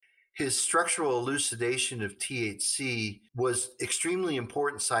his structural elucidation of THC was extremely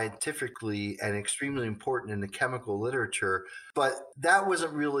important scientifically and extremely important in the chemical literature, but that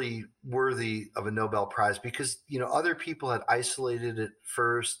wasn't really worthy of a Nobel Prize because, other people had isolated it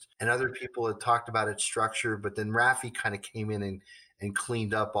first and other people had talked about its structure, but then Raffi kind of came in and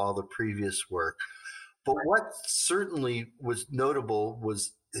cleaned up all the previous work. But what certainly was notable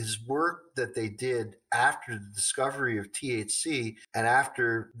was his work that they did after the discovery of THC and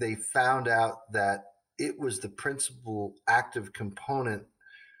after they found out that it was the principal active component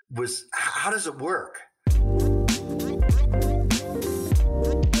was how does it work? We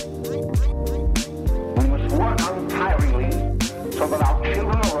must work untiringly so that our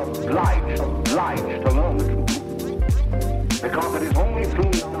children are obliged to learn the truth. Because it is only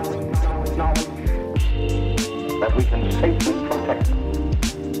through knowledge that we can safely protect them.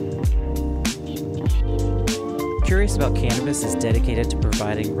 Curious About Cannabis is dedicated to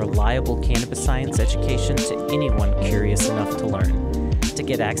providing reliable cannabis science education to anyone curious enough to learn. To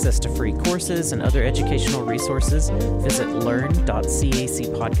get access to free courses and other educational resources, visit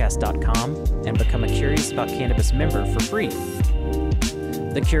learn.cacpodcast.com and become a Curious About Cannabis member for free.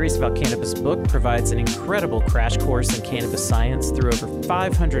 The Curious About Cannabis book provides an incredible crash course in cannabis science through over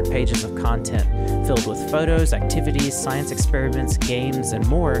 500 pages of content filled with photos, activities, science experiments, games, and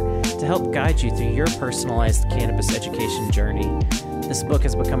more to help guide you through your personalized cannabis education journey. This book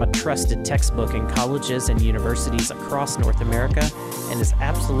has become a trusted textbook in colleges and universities across North America and is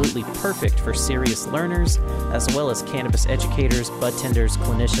absolutely perfect for serious learners, as well as cannabis educators, bud tenders,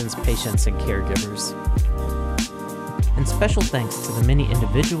 clinicians, patients, and caregivers. And special thanks to the many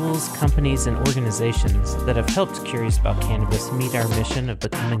individuals, companies, and organizations that have helped Curious About Cannabis meet our mission of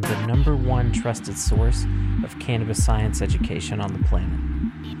becoming the #1 trusted source of cannabis science education on the planet.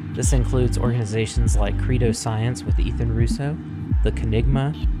 This includes organizations like Credo Science with Ethan Russo, the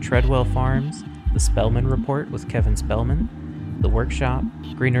Kenigma, Treadwell Farms, the Spellman Report with Kevin Spellman, The Workshop,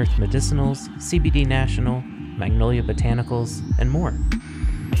 Green Earth Medicinals, CBD National, Magnolia Botanicals, and more.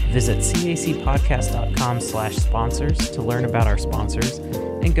 Visit cacpodcast.com/sponsors to learn about our sponsors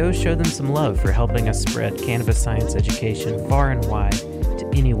and go show them some love for helping us spread cannabis science education far and wide to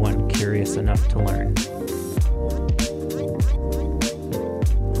anyone curious enough to learn.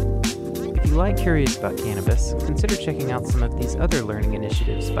 If you like Curious About Cannabis, consider checking out some of these other learning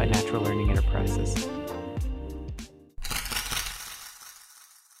initiatives by Natural Learning Enterprises.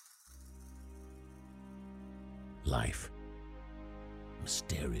 Life.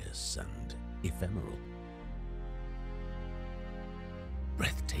 Mysterious and ephemeral.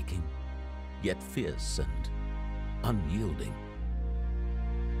 Breathtaking, yet fierce and unyielding.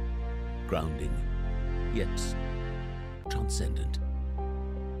 Grounding, yet transcendent.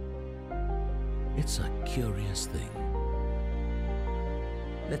 It's a curious thing.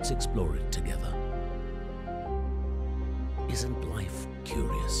 Let's explore it together. Isn't life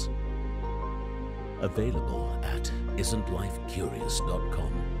curious? Available at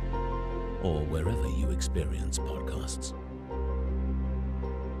isn'tlifecurious.com or wherever you experience podcasts.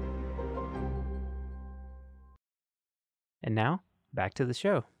 And now, back to the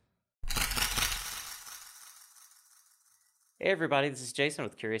show. Hey everybody, this is Jason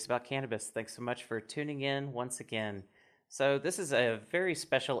with Curious About Cannabis. Thanks so much for tuning in once again. So this is a very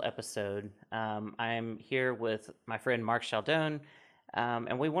special episode. I'm here with my friend Mark Scialdone,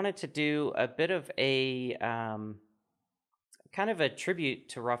 and we wanted to do a bit of a kind of a tribute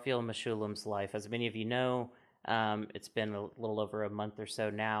to Raphael Mechoulam's life. As many of you know, it's been a little over a month or so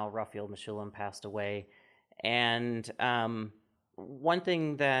now. Raphael Mechoulam passed away. And one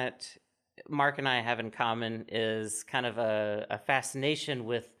thing that Mark and I have in common is kind of a fascination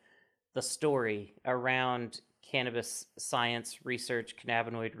with the story around cannabis science research,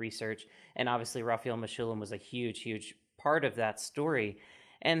 cannabinoid research, and obviously Raphael Mechoulam was a huge, huge part of that story.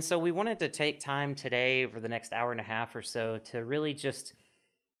 And so we wanted to take time today over the next hour and a half or so to really just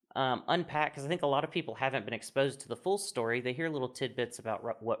unpack, because I think a lot of people haven't been exposed to the full story. They hear little tidbits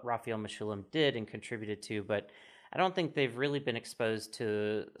about what Raphael Mechoulam did and contributed to, but I don't think they've really been exposed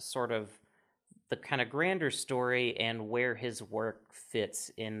to sort of the kind of grander story and where his work fits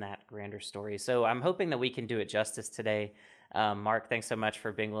in that grander story. So I'm hoping that we can do it justice today. Mark, thanks so much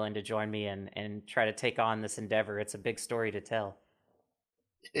for being willing to join me and try to take on this endeavor. It's a big story to tell.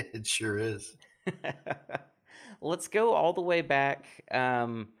 It sure is. Let's go all the way back.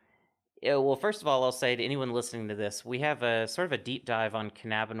 Well, first of all, I'll say to anyone listening to this, we have a sort of a deep dive on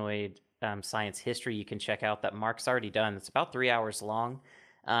cannabinoid science history you can check out that Mark's already done. It's about 3 hours long.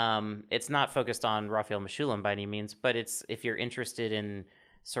 It's not focused on Raphael Mechoulam by any means, but it's if you're interested in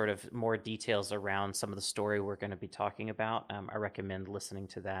sort of more details around some of the story we're going to be talking about. I recommend listening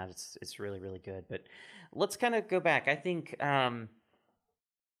to that. It's really, really good. But let's kind of go back. I think,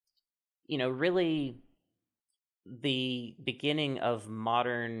 really the beginning of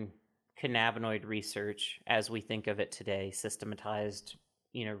modern cannabinoid research, as we think of it today, systematized,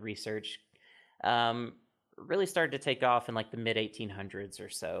 research, really started to take off in like the mid 1800s or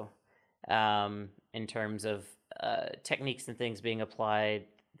so, in terms of techniques and things being applied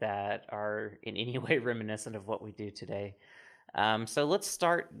that are in any way reminiscent of what we do today. So let's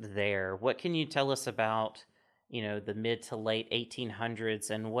start there. What can you tell us about, the mid to late 1800s,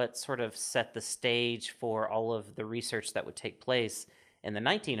 and what sort of set the stage for all of the research that would take place in the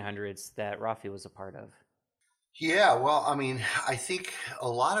 1900s that Rafi was a part of? Yeah, well, I mean, I think a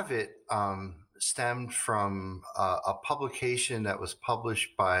lot of it stemmed from a publication that was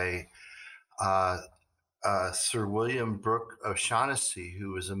published by Sir William Brooke O'Shaughnessy,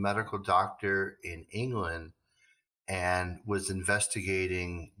 who was a medical doctor in England and was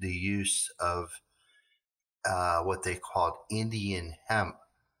investigating the use of what they called Indian hemp,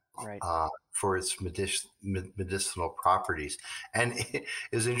 Right. for its medicinal properties. And it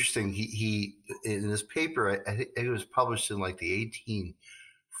was interesting. He in this paper, I think it was published in like the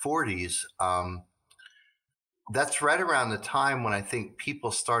 1840s. That's right around the time when I think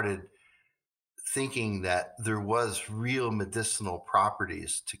people started thinking that there was real medicinal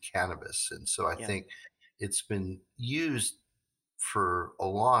properties to cannabis. And so I think it's been used for a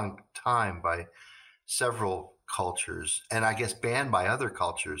long time by several cultures, and I guess banned by other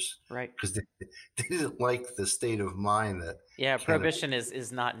cultures, Right. because they didn't like the state of mind that cannabis. Prohibition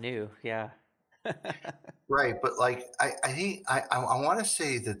is not new. Yeah. Right, but like I think I want to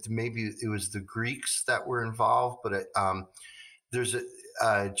say that maybe it was the Greeks that were involved, but there's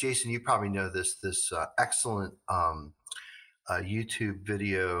a Jason, you probably know this excellent YouTube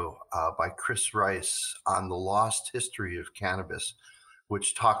video by Chris Rice on the lost history of cannabis,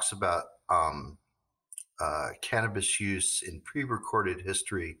 which talks about cannabis use in pre-recorded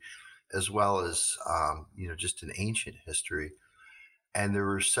history, as well as just an ancient history. And there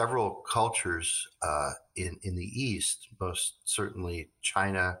were several cultures in the East, most certainly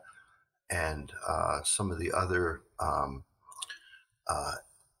China and some of the other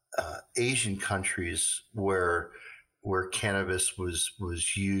Asian countries where cannabis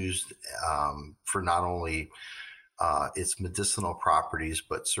was used for not only its medicinal properties,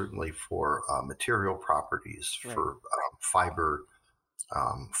 but certainly for material properties, Right. for fiber,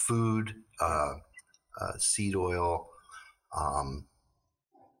 food, seed oil.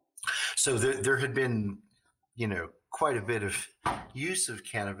 So there had been, quite a bit of use of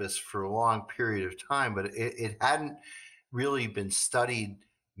cannabis for a long period of time, but it hadn't really been studied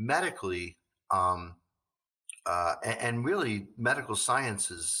medically. And really, medical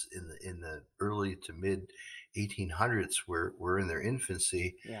sciences in the early to mid 1800s were in their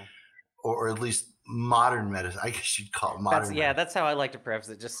infancy, or at least modern medicine. I guess you'd call it modern. That's how I like to preface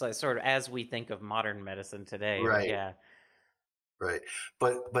it. Just like sort of as we think of modern medicine today, right? Yeah, right.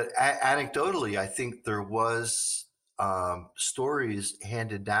 But anecdotally, I think there was stories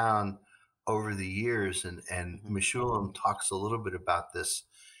handed down over the years, and Mechoulam talks a little bit about this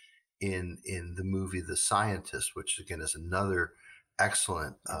in the movie The Scientist, which again is another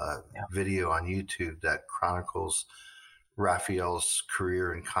excellent video on YouTube that chronicles Raphael's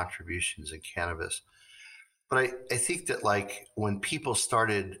career and contributions in cannabis. But I think that like when people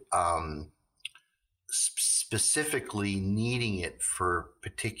started specifically needing it for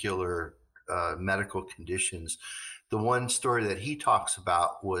particular medical conditions, the one story that he talks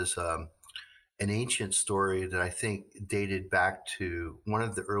about was an ancient story that I think dated back to one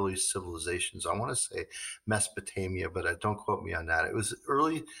of the early civilizations. I want to say Mesopotamia, but don't quote me on that. It was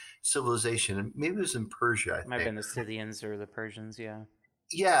early civilization, and maybe it was in Persia. It might have been the Scythians or the Persians.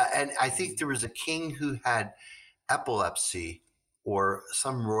 Yeah, and I think there was a king who had epilepsy, or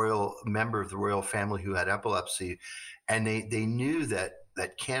some royal member of the royal family who had epilepsy, and they knew that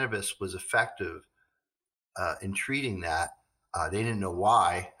cannabis was effective in treating that. They didn't know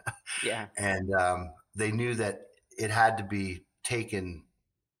why. And they knew that it had to be taken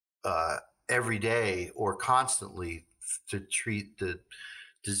every day or constantly to treat the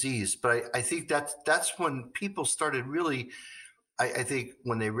disease. But I think that's when people started really, I think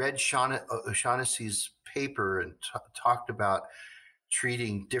when they read O'Shaughnessy's paper and talked about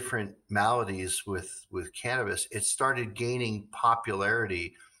treating different maladies with cannabis, it started gaining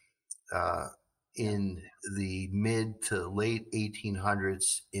popularity in the mid to late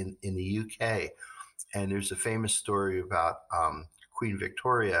 1800s in the UK. And there's a famous story about Queen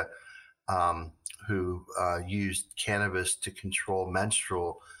Victoria who used cannabis to control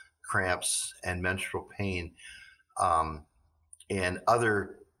menstrual cramps and menstrual pain, and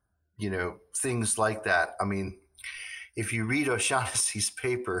other, things like that. I mean, if you read O'Shaughnessy's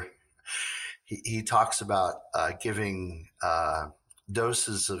paper, he talks about giving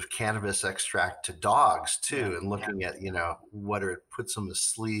doses of cannabis extract to dogs too, and looking at, whether it puts them to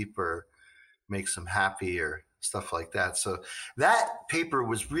sleep or makes them happy or stuff like that. So that paper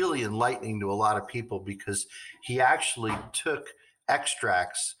was really enlightening to a lot of people, because he actually took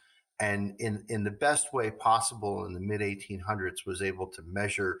extracts and in the best way possible in the mid 1800s was able to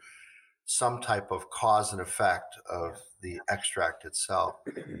measure some type of cause and effect of the extract itself.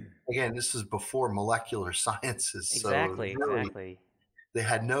 Again, this is before molecular sciences. Exactly, So really, exactly. they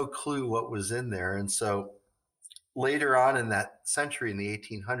had no clue what was in there. And so later on in that century, in the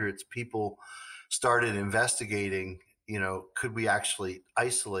 1800s, people started investigating, could we actually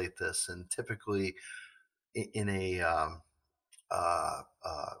isolate this? And typically in a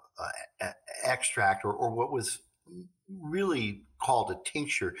extract or what was really called a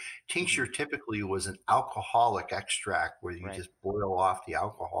tincture. Tincture typically was an alcoholic extract where you just boil off the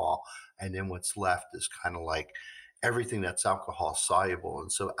alcohol, and then what's left is kind of like everything that's alcohol soluble.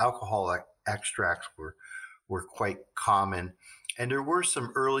 And so alcoholic extracts were quite common. And there were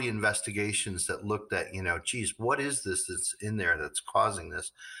some early investigations that looked at, geez, what is this that's in there that's causing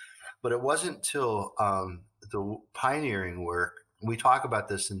this? But it wasn't until the pioneering work, we talk about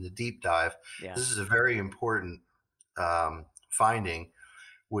this in the deep dive. Yeah. This is a very important finding,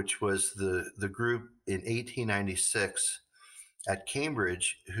 which was the group in 1896 at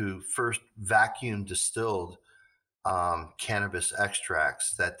Cambridge who first vacuum distilled cannabis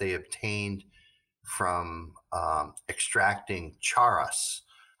extracts that they obtained from extracting charas.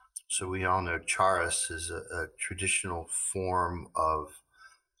 So we all know charas is a traditional form of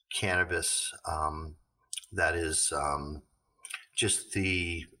cannabis that is just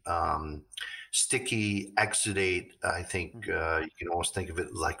the sticky exudate. I think you can almost think of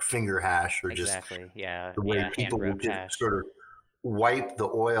it like finger hash, or just the way people will just sort of wipe the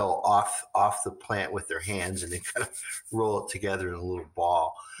oil off the plant with their hands and then kind of roll it together in a little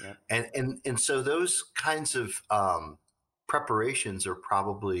ball. And so those kinds of preparations are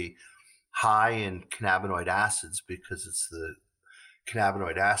probably high in cannabinoid acids, because it's the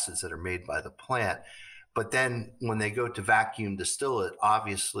cannabinoid acids that are made by the plant. But then when they go to vacuum distill it,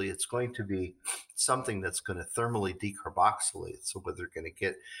 obviously it's going to be something that's going to thermally decarboxylate. So what they're going to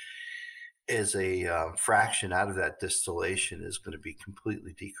get is a fraction out of that distillation is going to be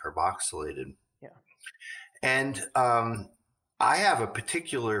completely decarboxylated. And I have a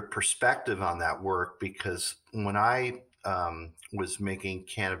particular perspective on that work, because when I was making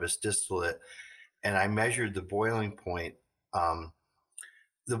cannabis distillate and I measured the boiling point,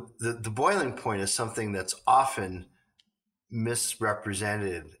 the boiling point is something that's often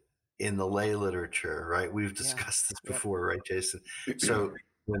misrepresented in the lay literature, right? We've discussed this before, right, Jason? So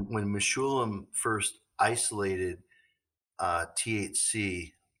when Mechoulam first isolated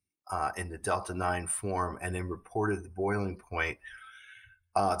THC in the delta 9 form and then reported the boiling point,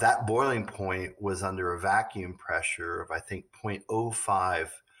 that boiling point was under a vacuum pressure of, I think, 0.05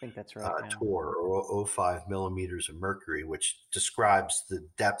 I think that's right, torr, or 0.05 millimeters of mercury, which describes the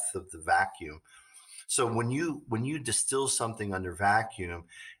depth of the vacuum. So when you distill something under vacuum,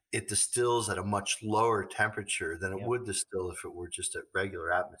 it distills at a much lower temperature than it would distill if it were just at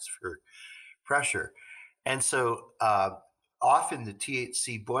regular atmospheric pressure. And so often the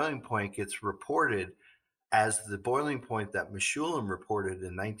THC boiling point gets reported as the boiling point that Mechoulam reported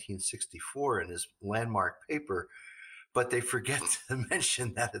in 1964 in his landmark paper, but they forget to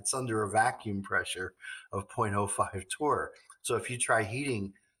mention that it's under a vacuum pressure of 0.05 torr. So if you try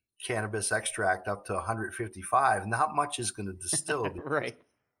heating cannabis extract up to 155, not much is going to distill. Right.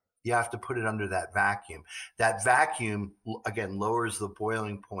 You have to put it under that vacuum. That vacuum, again, lowers the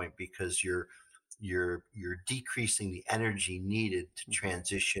boiling point, because you're decreasing the energy needed to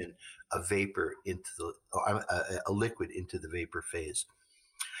transition a vapor into a liquid into the vapor phase.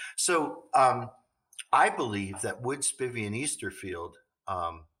 So I believe that Wood, Spivey, and Easterfield,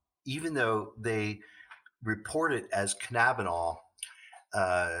 even though they report it as cannabinol,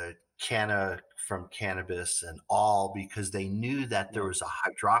 canna from cannabis, and all, because they knew that there was a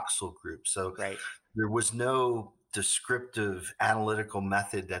hydroxyl group. So there was no descriptive analytical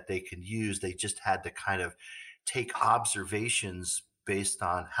method that they could use. They just had to kind of take observations based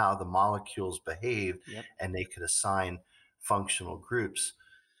on how the molecules behaved, and they could assign functional groups.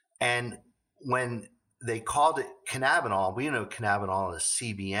 And when they called it cannabinol, we know cannabinol is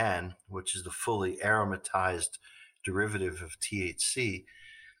CBN, which is the fully aromatized derivative of THC.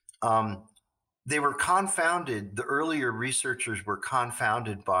 they were confounded. The earlier researchers were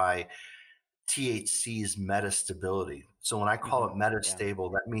confounded by THC's metastability. So when I call it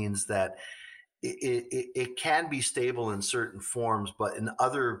metastable, that means that it can be stable in certain forms, but in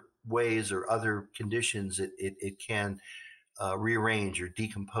other ways or other conditions, it can rearrange or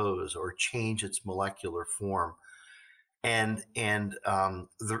decompose or change its molecular form. And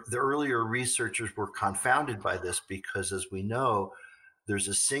the earlier researchers were confounded by this because, as we know, there's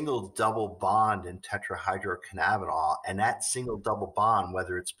a single double bond in tetrahydrocannabinol, and that single double bond,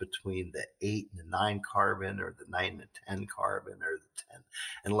 whether it's between the 8 and the 9 carbon or the 9 and the 10 carbon or the 10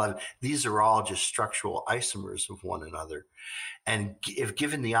 and 11, these are all just structural isomers of one another. And if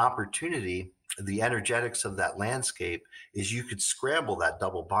given the opportunity, the energetics of that landscape is you could scramble that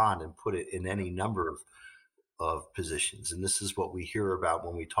double bond and put it in any number of positions. And this is what we hear about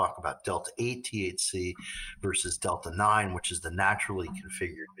when we talk about delta 8 THC versus delta 9, which is the naturally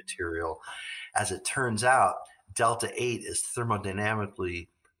configured material. As it turns out, delta 8 is thermodynamically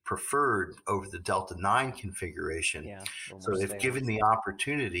preferred over the delta 9 configuration. Yeah, so if given the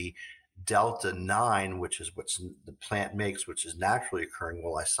opportunity, delta 9, which is what the plant makes, which is naturally occurring,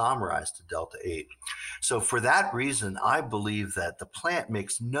 will isomerize to delta 8. So for that reason, I believe that the plant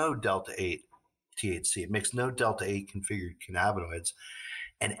makes no delta 8 THC. It makes no delta 8 configured cannabinoids,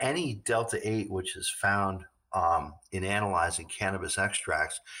 and any delta 8 which is found in analyzing cannabis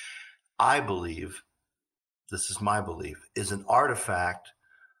extracts, I believe, this is my belief, is an artifact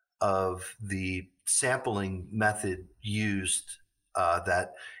of the sampling method used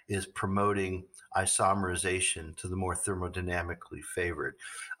that is promoting isomerization to the more thermodynamically favored.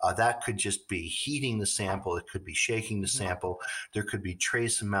 That could just be heating the sample. It could be shaking the sample. There could be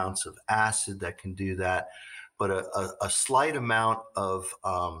trace amounts of acid that can do that. But a slight amount of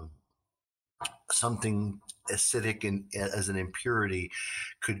something acidic as an impurity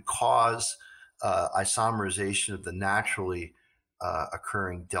could cause isomerization of the naturally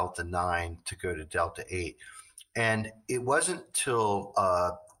occurring delta 9 to go to delta 8. And it wasn't till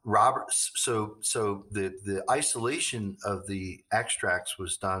the isolation of the extracts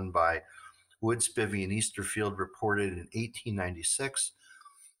was done by Wood, Spivey, and Easterfield, reported in 1896.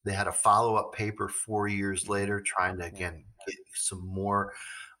 They had a follow-up paper 4 years later trying to, again, get some more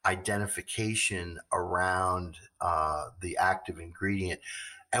identification around the active ingredient.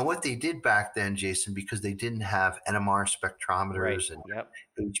 And what they did back then, Jason, because they didn't have NMR spectrometers and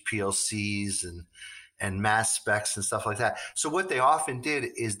HPLCs and mass specs and stuff like that. So what they often did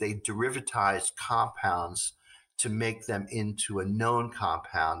is they derivatized compounds to make them into a known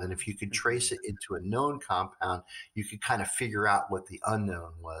compound. And if you could trace it into a known compound, you could kind of figure out what the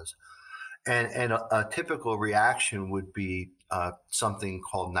unknown was. And a typical reaction would be something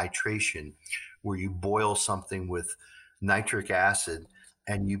called nitration, where you boil something with nitric acid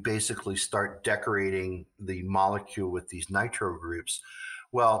and you basically start decorating the molecule with these nitro groups.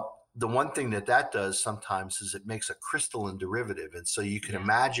 Well, the one thing that does sometimes is it makes a crystalline derivative. And so you can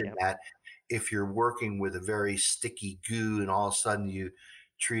imagine that if you're working with a very sticky goo and all of a sudden you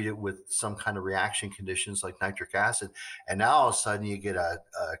treat it with some kind of reaction conditions like nitric acid, and now all of a sudden you get a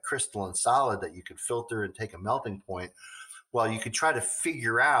crystalline solid that you could filter and take a melting point. Well, you could try to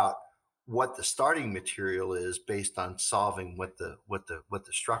figure out what the starting material is based on solving what the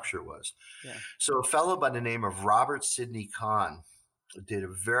structure was. So a fellow by the name of Robert Sidney Kahn did a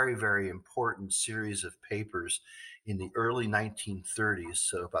very, very important series of papers in the early 1930s,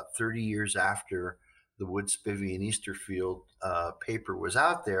 so about 30 years after the Wood, Spivey, and Easterfield paper was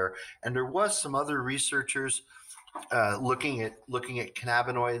out there. And there was some other researchers looking at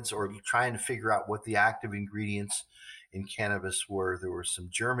cannabinoids or trying to figure out what the active ingredients in cannabis were. There were some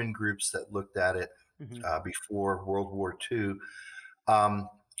German groups that looked at it before World War II.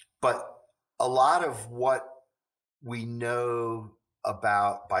 But a lot of what we know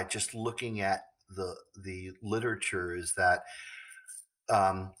about by just looking at the literature is that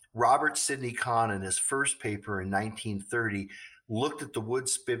Robert Sidney Kahn, in his first paper in 1930, looked at the Wood,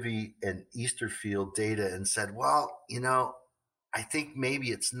 Spivey, and Easterfield data and said, well, I think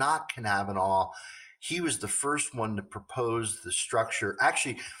maybe it's not cannabinol. He was the first one to propose the structure.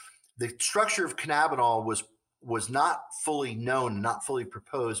 Actually, the structure of cannabinol was not fully known, not fully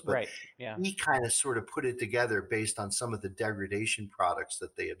proposed, but he kind of sort of put it together based on some of the degradation products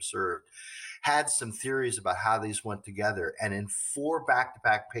that they observed, had some theories about how these went together. And in 4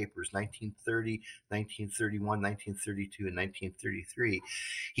 back-to-back papers, 1930, 1931, 1932, and 1933,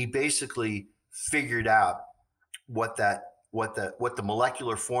 he basically figured out what the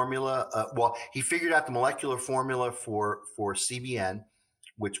molecular formula, he figured out the molecular formula for CBN,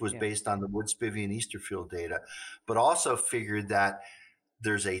 which was based on the Wood, Spivey, and Easterfield data, but also figured that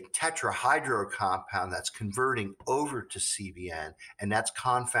there's a tetrahydro compound that's converting over to CBN, and that's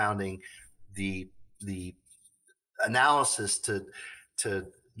confounding the analysis to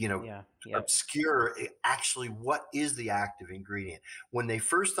obscure actually what is the active ingredient. When they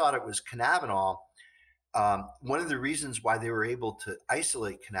first thought it was cannabinol, one of the reasons why they were able to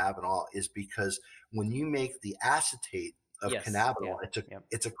isolate cannabinol is because when you make the acetate of cannabinol,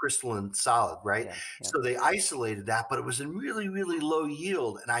 it's a crystalline solid, right? So they isolated that, but it was in really, really low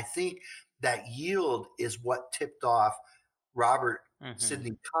yield. And I think that yield is what tipped off Robert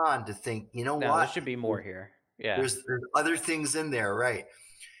Sidney Kahn to think, what? There should be more here. Yeah. There's other things in there, right?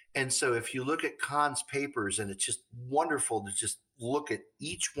 And so if you look at Kahn's papers, and it's just wonderful to just look at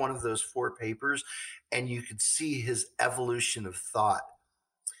each one of those 4 papers, and you could see his evolution of thought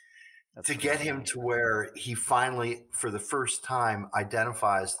to get him to where he finally, for the first time,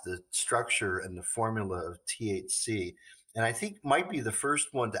 identifies the structure and the formula of THC. And I think might be the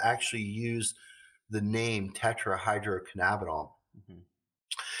first one to actually use the name tetrahydrocannabinol.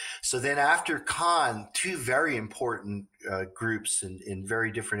 So then after Kahn, 2 very important groups in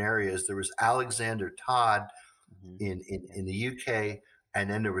very different areas. There was Alexander Todd in the UK, and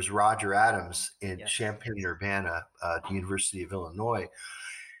then there was Roger Adams in Champaign-Urbana, the University of Illinois.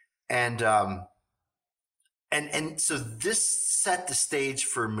 And so this set the stage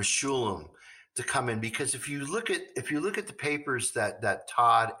for Mechoulam to come in, because if you look at the papers that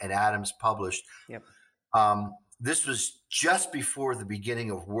Todd and Adams published, this was just before the beginning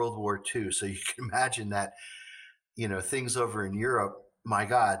of World War II. So you can imagine that, things over in Europe, my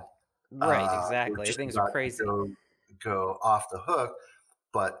God, right? Exactly, things are crazy. Go off the hook,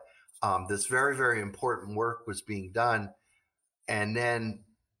 but this very, very important work was being done, and then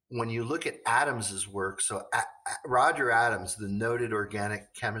when you look at Adams's work, so Roger Adams, the noted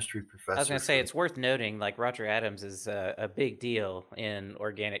organic chemistry professor. I was going to say, it's worth noting, like Roger Adams is a big deal in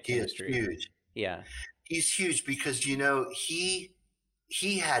organic chemistry. He is huge. Yeah. He's huge because, he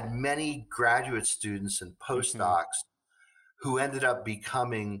had many graduate students and postdocs who ended up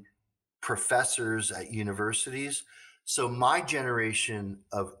becoming professors at universities. So my generation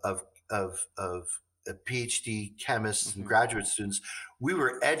of PhD chemists and graduate students, we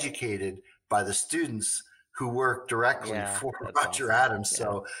were educated by the students who worked directly for Roger Adams.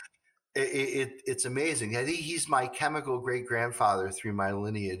 So it's amazing. I think he's my chemical great grandfather through my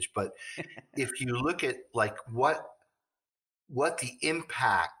lineage. But if you look at like what the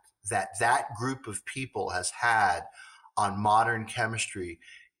impact that group of people has had on modern chemistry,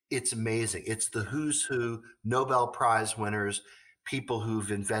 it's amazing. It's the who's who, Nobel Prize winners, people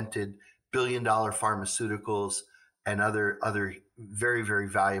who've invented billion-dollar pharmaceuticals and other very, very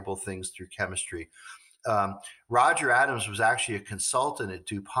valuable things through chemistry. Roger Adams was actually a consultant at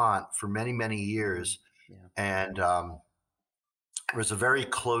DuPont for many, many years. And there was a very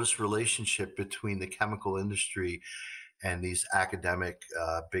close relationship between the chemical industry and these academic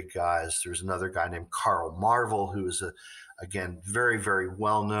big guys. There's another guy named Carl Marvel, who is again, very, very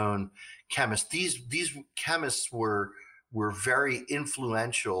well-known chemist. These chemists were very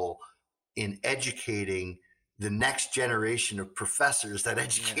influential in educating the next generation of professors that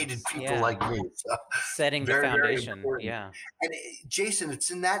educated people like me. So setting the foundation. And Jason, it's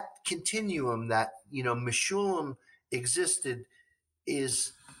in that continuum that, Mechoulam existed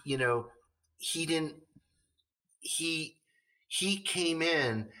is, he came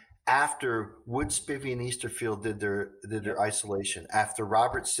in after Wood, Spivey, and Easterfield did their isolation, after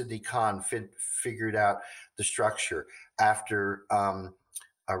Robert Sidney Kahn figured out the structure, after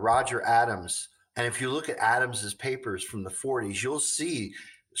Roger Adams. And if you look at Adams's papers from the 40s, you'll see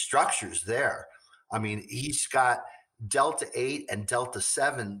structures there. I mean, he's got delta 8 and delta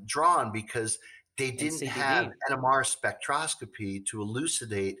 7 drawn because they didn't have NMR spectroscopy to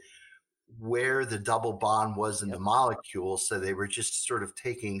elucidate where the double bond was in the molecule. So they were just sort of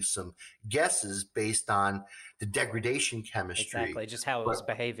taking some guesses based on the degradation chemistry. Exactly, just how it was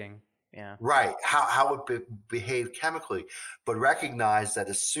behaving. Right, how it behaved chemically. But recognize that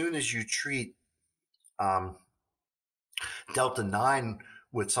as soon as you treat delta 9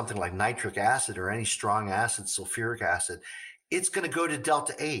 with something like nitric acid or any strong acid, sulfuric acid, it's going to go to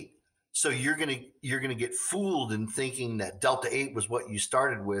delta 8. So you're going to get fooled in thinking that delta 8 was what you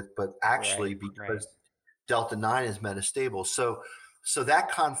started with, but actually because delta 9 is metastable. So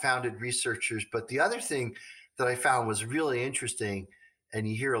that confounded researchers. But the other thing that I found was really interesting, and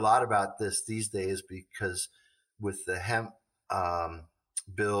you hear a lot about this these days because with the hemp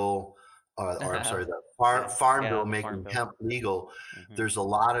bill, or I'm sorry, the farm bill making hemp legal, there's a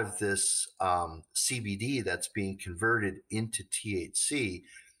lot of this CBD that's being converted into THC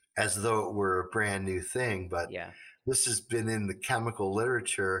as though it were a brand new thing. But this has been in the chemical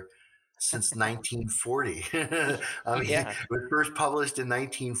literature since 1940. I mean, Yeah. it was first published in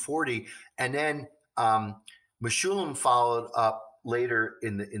 1940, and then Mechoulam followed up later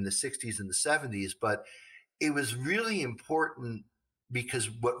in the 60s and the 70s. But it was really important because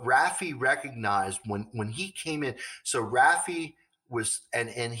what Raffi recognized when he came in. So Raffi was,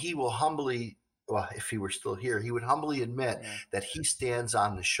 and he will humbly, well, if he were still here, he would humbly admit that he stands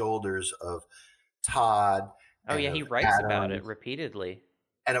on the shoulders of Todd. Oh, and yeah, he of writes about it Adams repeatedly.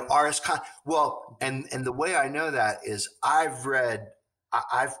 and of R.S. Well, and the way I know that is I've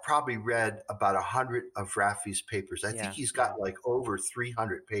probably read about 100 of Raffi's papers. I think he's got like over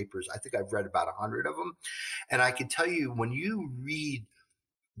 300 papers. I think I've read about 100 of them. And I can tell you, when you read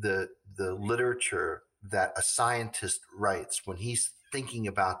the literature that a scientist writes, when he's thinking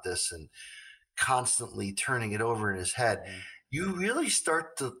about this and constantly turning it over in his head, you really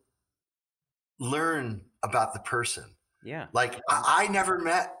start to learn about the person. Yeah. Like I never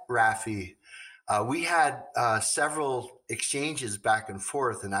met Raffi. We had several exchanges back and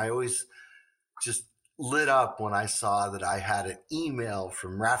forth, and I always just lit up when I saw that I had an email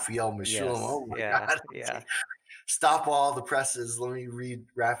from Raphael Mechoulam. Yes. Oh my Yeah. God. Yeah. Stop all the presses. Let me read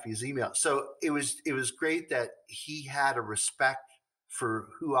Raffi's email. So it was great that he had a respect for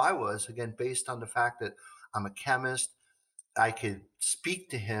who I was, again, based on the fact that I'm a chemist. I could speak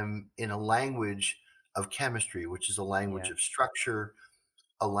to him in a language of chemistry, which is a language of structure,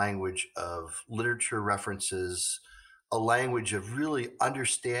 a language of literature references, a language of really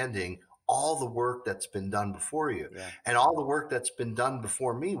understanding all the work that's been done before you. And all the work that's been done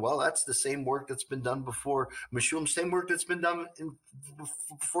before me, well, that's the same work that's been done before Mechoulam, same work that's been done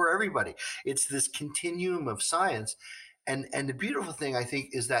before everybody. It's this continuum of science. And the beautiful thing, I think,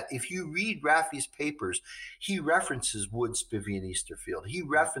 is that if you read Raffi's papers, he references Wood, Spivey, and Easterfield. He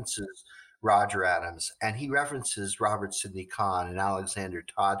references Roger Adams, and he references Robert Sidney Kahn and Alexander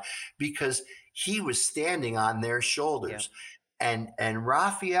Todd, because he was standing on their shoulders. And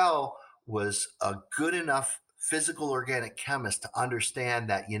Raphael was a good enough physical organic chemist to understand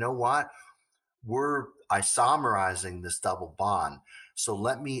that, you know what, we're isomerizing this double bond. So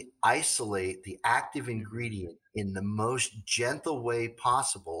let me isolate the active ingredient in the most gentle way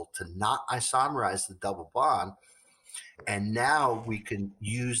possible to not isomerize the double bond. And now we can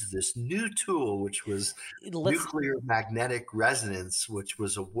use this new tool, which was nuclear magnetic resonance, which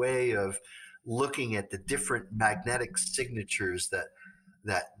was a way of looking at the different magnetic signatures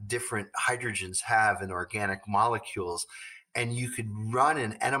that different hydrogens have in organic molecules. And you could run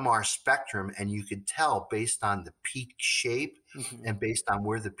an NMR spectrum, and you could tell based on the peak shape and based on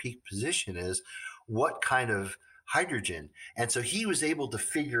where the peak position is, what kind of hydrogen. And so he was able to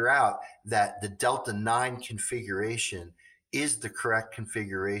figure out that the delta 9 configuration is the correct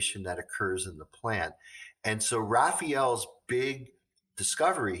configuration that occurs in the plant. And so Raphael's big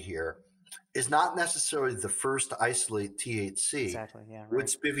discovery here is not necessarily the first to isolate THC. Exactly. Yeah. Right. Wood,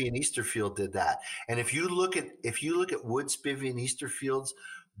 Spivey, and Easterfield did that. And if you look at Wood, Spivey, and Easterfield's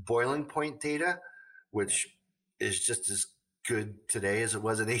boiling point data, which is just as good today as it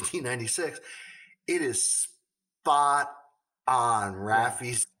was in 1896, it is spot on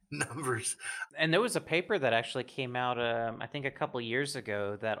Raffi's numbers. And there was a paper that actually came out, I think, a couple years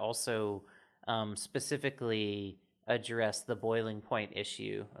ago that also specifically addressed the boiling point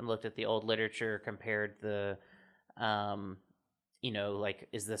issue and looked at the old literature, compared the, like,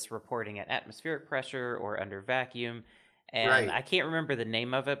 is this reporting at atmospheric pressure or under vacuum? And I can't remember the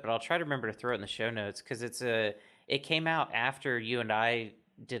name of it, but I'll try to remember to throw it in the show notes, because it came out after you and I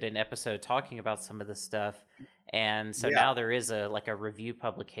did an episode talking about some of this stuff. And so now there is a review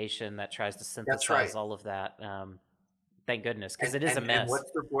publication that tries to synthesize all of that. Thank goodness, because it is a mess. And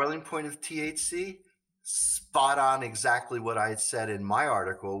what's the boiling point of THC? Spot on, exactly what I had said in my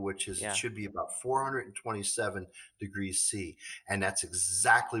article, which is it should be about 427 degrees C. And that's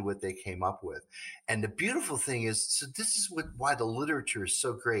exactly what they came up with. And the beautiful thing is, so this is why the literature is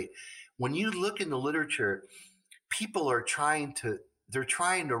so great. When you look in the literature, people are trying to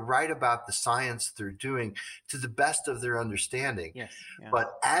write about the science they're doing to the best of their understanding.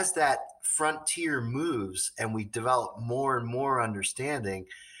 But as that frontier moves and we develop more and more understanding,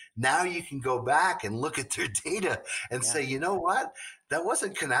 now you can go back and look at their data and say, you know what? That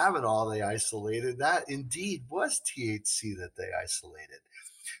wasn't cannabinol they isolated. That indeed was THC that they isolated.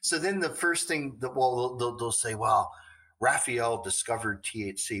 So then the first thing that, they'll say, well, Raphael discovered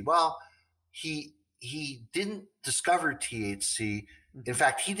THC. Well, he didn't discover THC. In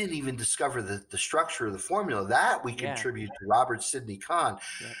fact, he didn't even discover the structure of the formula. That we contribute to Robert Sidney Kahn.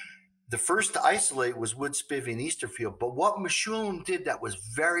 the first to isolate was Wood, Spivey, and Easterfield. But what Mechoulam did that was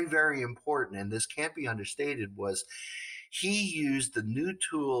very, very important, and this can't be understated, was he used the new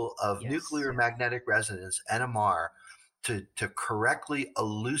tool of nuclear magnetic resonance, NMR, to correctly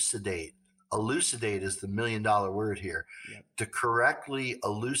elucidate. Elucidate is the $1 million word here. To correctly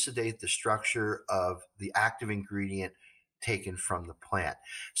elucidate the structure of the active ingredient taken from the plant.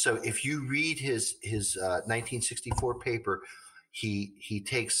 So if you read his 1964 paper, he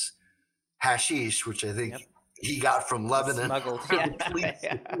takes hashish, which I think he got from Lebanon. Smuggled.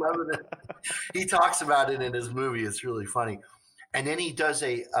 Lebanon. He talks about it in his movie. It's really funny. And then he does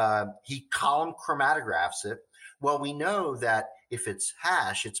he column chromatographs it. Well, we know that if it's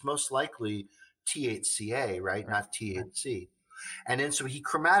hash, it's most likely THCA, right? Not THC. And then so he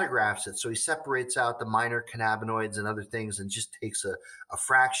chromatographs it. So he separates out the minor cannabinoids and other things and just takes a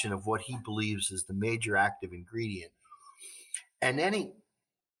fraction of what he believes is the major active ingredient. And then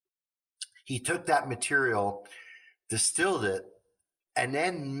he took that material, distilled it, and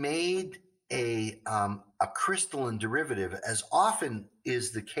then made a crystalline derivative, as often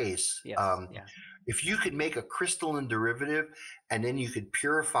is the case. If you could make a crystalline derivative and then you could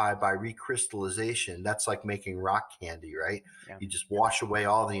purify by recrystallization, that's like making rock candy, right? You just wash away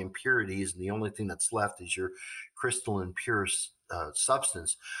all the impurities, and the only thing that's left is your crystalline pure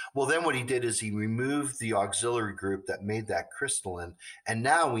substance. Well, then what he did is he removed the auxiliary group that made that crystalline, and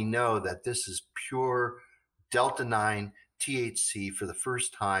now we know that this is pure Delta 9 THC for the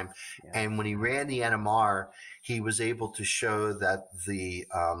first time. And when he ran the NMR, he was able to show that the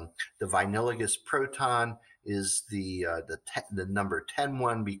vinylogous proton is the number 10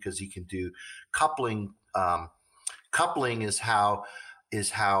 one, because he can do coupling. Coupling is how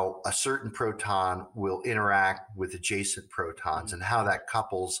a certain proton will interact with adjacent protons, and how that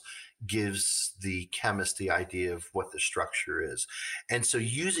couples gives the chemist the idea of what the structure is. And so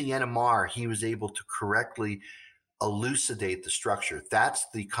using NMR, he was able to correctly elucidate the structure. That's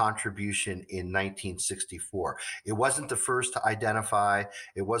the contribution in 1964. It wasn't the first to identify,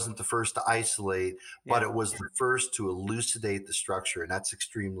 it wasn't the first to isolate, but it was the first to elucidate the structure, and that's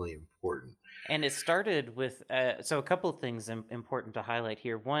extremely important. And it started with, so a couple of things important to highlight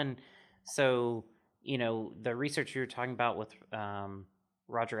here. One, so, the research you were talking about with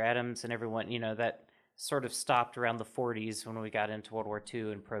Roger Adams and everyone, that sort of stopped around the 40s when we got into World War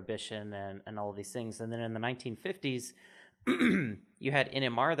II and Prohibition and all of these things. And then in the 1950s, you had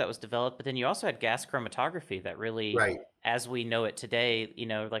NMR that was developed, but then you also had gas chromatography that really, as we know it today,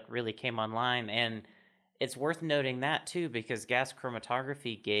 really came online. And it's worth noting that too, because gas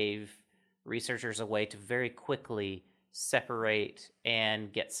chromatography gave researchers a way to very quickly separate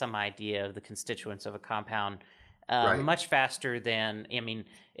and get some idea of the constituents of a compound much faster than,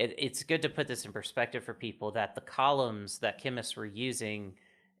 it's good to put this in perspective for people, that the columns that chemists were using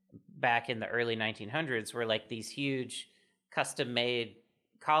back in the early 1900s were like these huge custom-made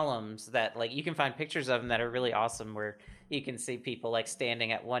columns that, like, you can find pictures of them that are really awesome, where you can see people like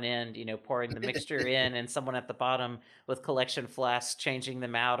standing at one end, pouring the mixture in, and someone at the bottom with collection flasks changing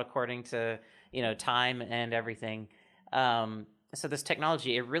them out according to, time and everything. So this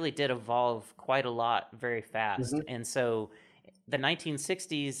technology, it really did evolve quite a lot very fast. And so the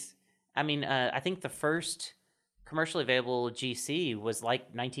 1960s, I think the first commercially available GC was like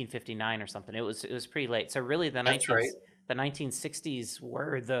 1959 or something. It was pretty late. So really the 1960s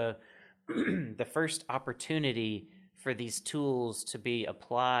were the the first opportunity for these tools to be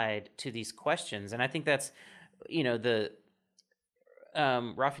applied to these questions. And I think that's,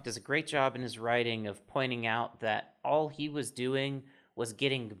 Rafi does a great job in his writing of pointing out that all he was doing was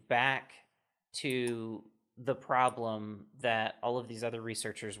getting back to the problem that all of these other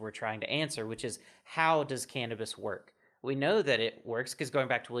researchers were trying to answer, which is, how does cannabis work? We know that it works because, going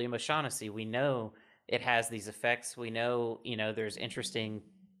back to William O'Shaughnessy, we know it has these effects. We know, there's interesting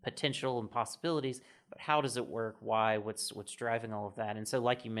potential and possibilities, but how does it work? Why? What's driving all of that? And so,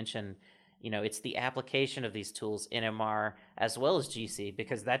 like you mentioned, it's the application of these tools, NMR as well as GC,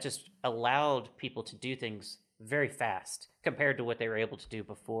 because that just allowed people to do things very fast compared to what they were able to do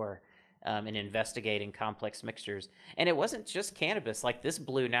before in investigating complex mixtures. And it wasn't just cannabis. Like, this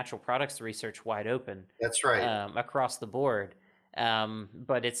blew natural products research wide open. That's right. Across the board.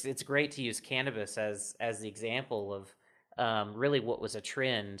 But it's great to use cannabis as the example of really what was a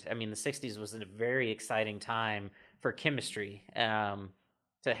trend. The 60s was a very exciting time for chemistry.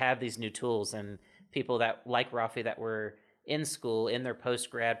 To have these new tools, and people that, like Rafi, that were in school, in their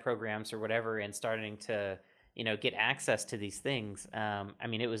post-grad programs or whatever, and starting to, get access to these things.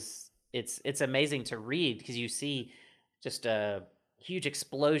 It's amazing to read, because you see just a huge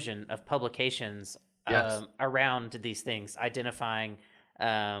explosion of publications around these things, identifying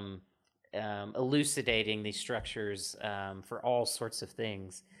elucidating these structures for all sorts of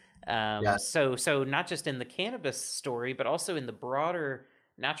things. Yes. So not just in the cannabis story, but also in the broader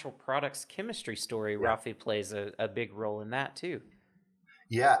natural products chemistry story, Yeah. Rafi plays a big role in that too.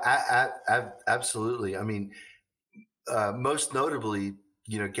 Yeah, absolutely. I mean, most notably,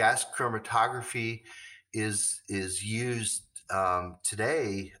 gas chromatography is used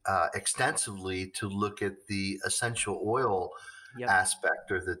today extensively to look at the essential oil Yep.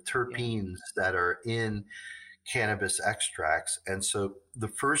 aspect, or the terpenes that are in cannabis extracts. And so the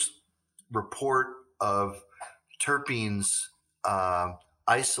first report of terpenes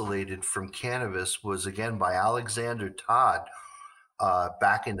isolated from cannabis was again by Alexander Todd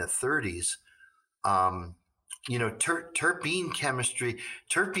back in the 30s. Terpene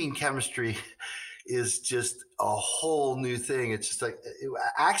chemistry is just a whole new thing. It's just like,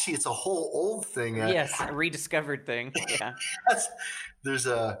 actually, it's a whole old thing. Yes, a rediscovered thing. Yeah. There's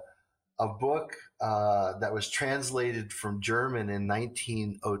a book that was translated from German in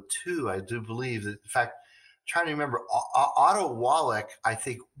 1902, I do believe. In fact, I'm trying to remember, Otto Wallach, I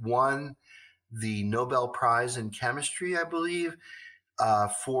think, won the Nobel Prize in chemistry, I believe,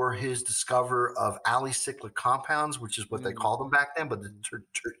 for his discover of alicyclic compounds, which is what they called them back then, but the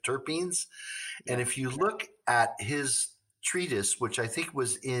terpenes. And if you look at his treatise, which I think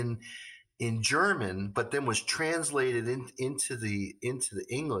was in German, but then was translated into the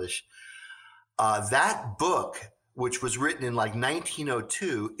English, that book, which was written in like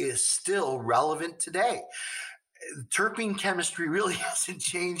 1902, is still relevant today. Terpene chemistry really hasn't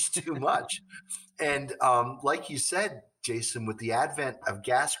changed too much. And like you said, Jason, with the advent of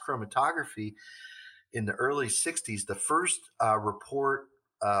gas chromatography in the early 60s, the first report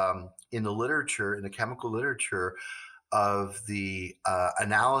in the literature, in the chemical literature, of the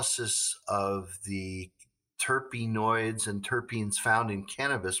analysis of the terpenoids and terpenes found in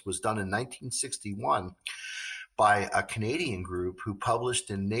cannabis was done in 1961 by a Canadian group who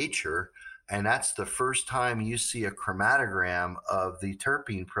published in Nature. And that's the first time you see a chromatogram of the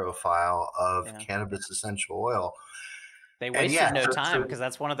terpene profile of cannabis essential oil. They wasted no time, because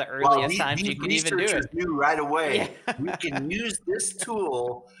that's one of the earliest times you could even do it. Researchers knew right away, we can use this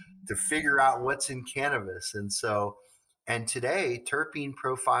tool to figure out what's in cannabis. And today, terpene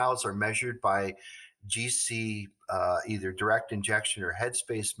profiles are measured by GC, either direct injection or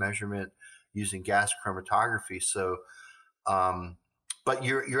headspace measurement using gas chromatography. So, but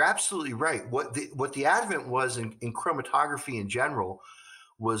you're absolutely right. What the advent was in chromatography in general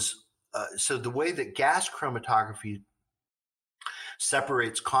was so the way that gas chromatography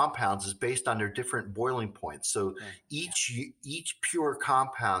separates compounds is based on their different boiling points. So each pure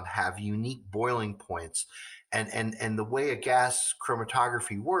compound have unique boiling points, and the way a gas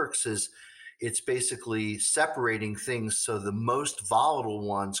chromatography works is it's basically separating things so the most volatile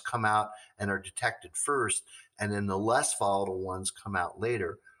ones come out and are detected first, and then the less volatile ones come out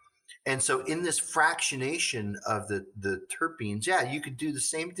later. And so in this fractionation of the terpenes, you could do the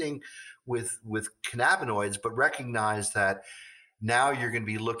same thing with cannabinoids, but recognize that now you're going to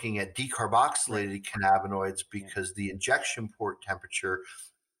be looking at decarboxylated cannabinoids, because the injection port temperature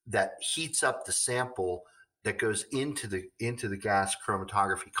that heats up the sample that goes into the gas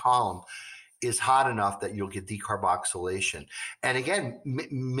chromatography column is hot enough that you'll get decarboxylation. And again,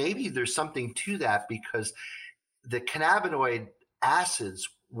 maybe there's something to that, because the cannabinoid acids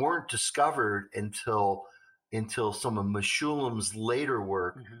weren't discovered until some of Mechoulam's later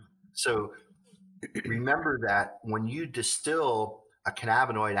work. So remember that when you distill a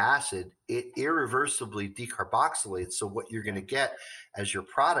cannabinoid acid, it irreversibly decarboxylates. So what you're going to get as your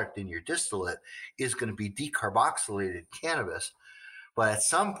product in your distillate is going to be decarboxylated cannabis. But at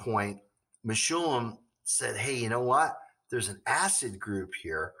some point, Mechoulam said, hey, you know what? There's an acid group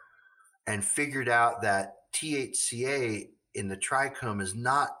here, and figured out that THCA in the trichome is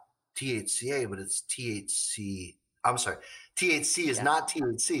not THCA, but it's THC. I'm sorry. THC is not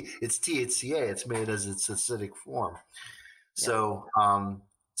THC. It's THCA. It's made as its acidic form. So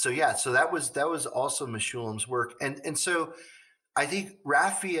that was also Mechoulam's work. And so I think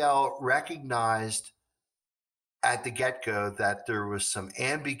Raphael recognized at the get-go that there was some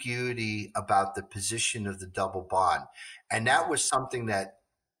ambiguity about the position of the double bond. And that was something that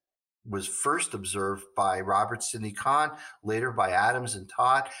was first observed by Robert Sidney Kahn, later by Adams and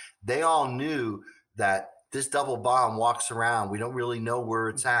Todd. They all knew that this double bond walks around. We don't really know where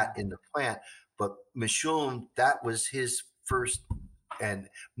it's at in the plant, but Mechoulam, that was his first and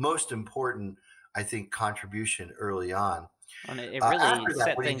most important, I think, contribution early on. And it really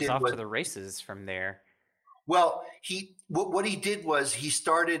set things off to the races from there. Well, what he did was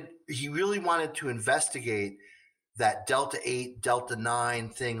he really wanted to investigate that delta 8, delta 9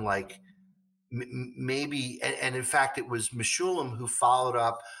 thing, like maybe, and in fact, it was Mechoulam who followed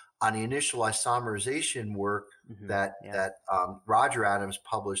up on the initial isomerization work that Roger Adams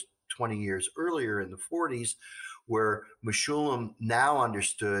published 20 years earlier in the 40s, where Mechoulam now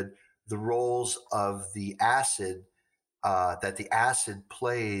understood the roles of the acid, that the acid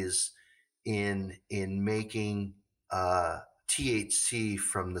plays in making THC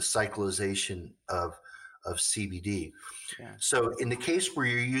from the cyclization of CBD. Yeah. So in the case where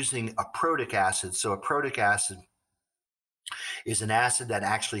you're using a protic acid, so a protic acid is an acid that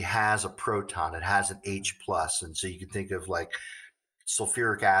actually has a proton. It has an H plus. And so you can think of like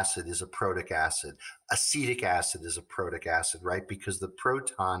sulfuric acid is a protic acid. Acetic acid is a protic acid, right? Because the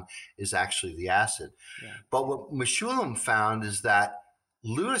proton is actually the acid. Yeah. But what Mechoulam found is that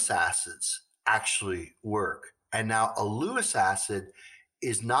Lewis acids actually work. And now a Lewis acid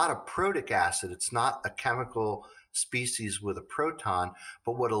is not a protic acid. It's not a chemical species with a proton.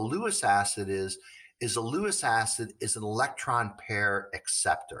 But what a Lewis acid is a Lewis acid is an electron pair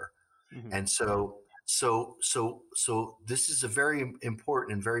acceptor. And so this is a very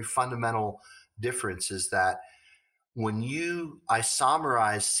important and very fundamental difference, is that when you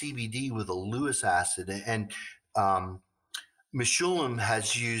isomerize CBD with a Lewis acid, and Mechoulam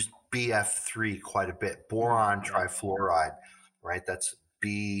has used BF3 quite a bit, boron trifluoride, right? That's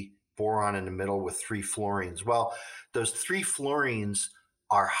B, boron in the middle with 3 fluorines. Well, those 3 fluorines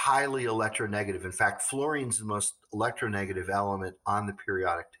are highly electronegative. In fact, fluorine is the most electronegative element on the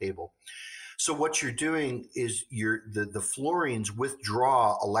periodic table. So what you're doing is the fluorines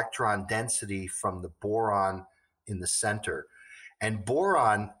withdraw electron density from the boron in the center. And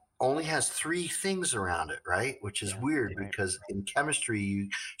boron only has 3 things around it, right? Which is weird, because in chemistry, you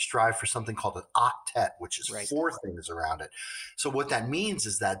strive for something called an octet, which is 4 things around it. So what that means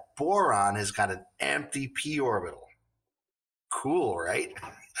is that boron has got an empty p orbital. Cool, right?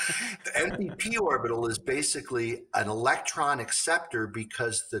 The empty p orbital is basically an electron acceptor,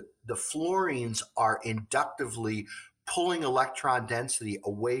 because the fluorines are inductively pulling electron density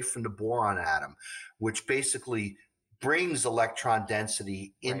away from the boron atom, which basically brings electron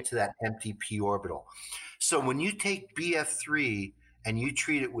density into that empty p orbital. So when you take BF3 and you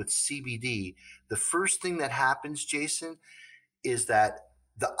treat it with CBD, the first thing that happens, Jason, is that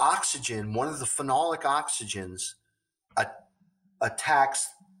the oxygen, one of the phenolic oxygens, attacks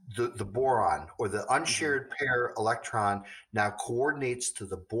the boron, or the unshared pair electron now coordinates to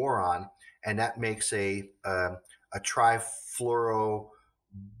the boron, and that makes a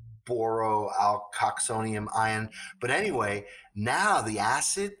trifluoroboroalkoxonium ion. But anyway, now the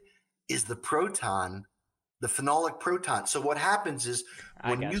acid is the proton, the phenolic proton. So what happens is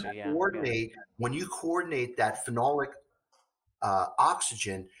when you coordinate that phenolic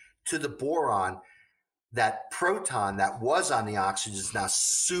oxygen to the boron, that proton that was on the oxygen is now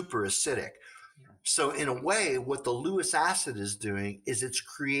super acidic. So in a way, what the Lewis acid is doing is it's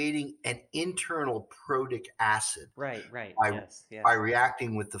creating an internal protic acid. Right. By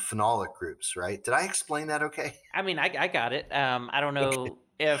reacting with the phenolic groups, right? Did I explain that okay? I mean, I got it. I don't know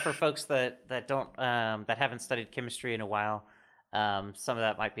for folks that don't that haven't studied chemistry in a while. Some of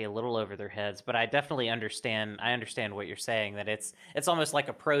that might be a little over their heads, but I definitely understand. I understand what you're saying, that it's almost like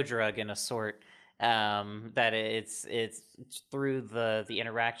a prodrug in a sort. That it's through the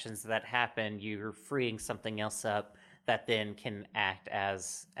interactions that happen, you're freeing something else up that then can act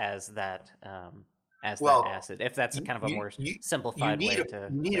as that that acid. If that's kind of a more simplified way to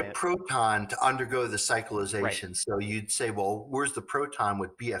you need a proton to undergo the cyclization. So you'd say, well, where's the proton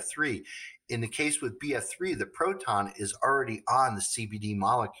with BF3? In the case with BF3, the proton is already on the CBD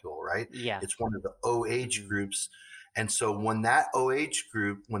molecule, right? Yeah. It's one of the OH groups. And so when that OH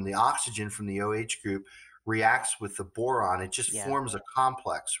group, when the oxygen from the OH group reacts with the boron, it just forms a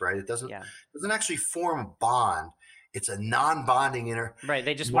complex, right? It doesn't actually form a bond. It's a non-bonding Right.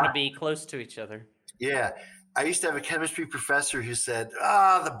 They just want to be close to each other. Yeah. I used to have a chemistry professor who said,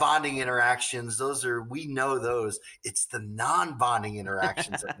 the bonding interactions, we know those. It's the non-bonding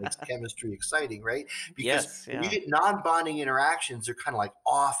interactions that makes chemistry exciting, right? Because when you get non-bonding interactions, they're kind of like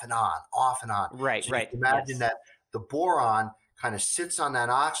off and on, off and on. Right, so imagine that the boron kind of sits on that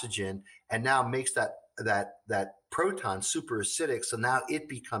oxygen and now makes that proton super acidic. So now it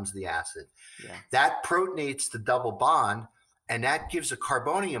becomes the acid. Yeah. That protonates the double bond, and that gives a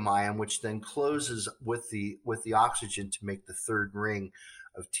carbonium ion, which then closes with the oxygen to make the third ring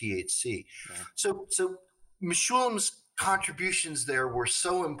of THC. Yeah. So Mechoulam's contributions there were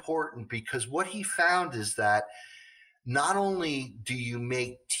so important, because what he found is that not only do you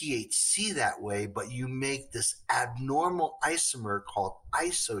make THC that way, but you make this abnormal isomer called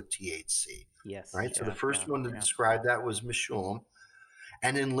iso-THC. Yes. Right. So the first one to describe that was Mechoulam.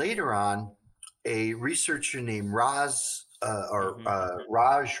 And then later on, a researcher named Raj Mm-hmm.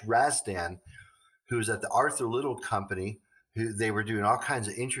 Razdan, who's at the Arthur Little Company, who they were doing all kinds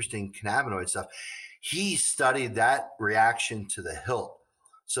of interesting cannabinoid stuff. He studied that reaction to the hilt.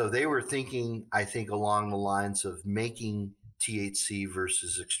 So they were thinking, I think, along the lines of making THC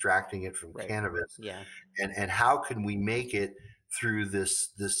versus extracting it from Right. cannabis, Yeah. and how can we make it through this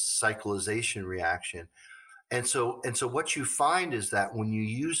cyclization reaction. And so what you find is that when you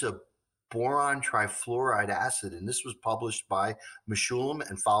use a boron trifluoride acid, and this was published by Mechoulam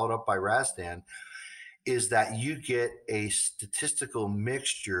and followed up by Razdan, is that you get a statistical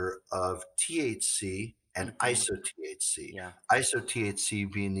mixture of THC and Mm-hmm. iso-THC. Yeah.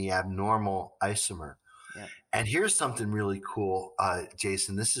 Iso-THC being the abnormal isomer. Yeah. And here's something really cool,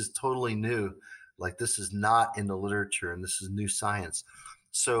 Jason. This is totally new. Like, this is not in the literature, and this is new science.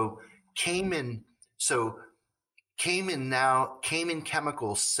 So Cayman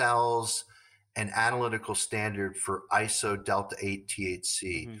Chemical sells an analytical standard for iso delta 8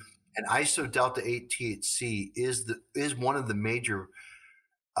 THC. Mm-hmm. And iso delta 8 THC is one of the major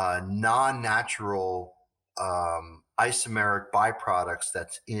non-natural isomeric byproducts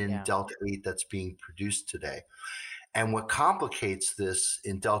that's in delta 8 that's being produced today. And what complicates this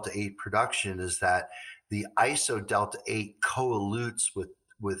in delta 8 production is that the iso delta 8 coalutes with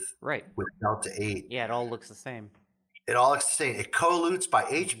delta 8. Yeah, it all looks the same. It all looks the same. It coalutes by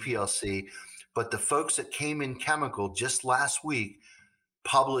HPLC, but the folks at Cayman Chemical just last week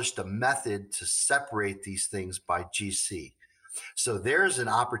published a method to separate these things by GC. So there's an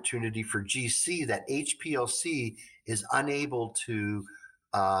opportunity for GC that HPLC is unable to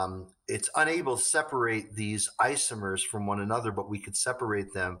separate these isomers from one another, but we could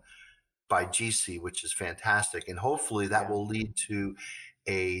separate them by GC, which is fantastic. And hopefully that will lead to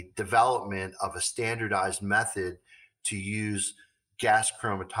a development of a standardized method to use gas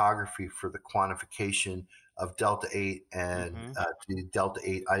chromatography for the quantification of delta 8 and the delta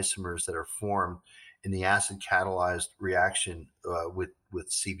 8 isomers that are formed in the acid catalyzed reaction with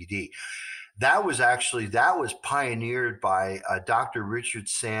CBD. That was pioneered by Dr. Richard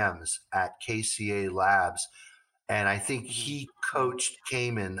Sams at KCA Labs, and I think he coached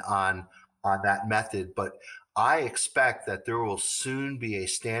Cayman on that method. But I expect that there will soon be a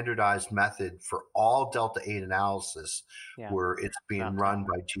standardized method for all delta 8 analysis where it's being run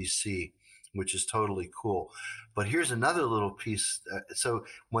by GC, which is totally cool. But here's another little piece. So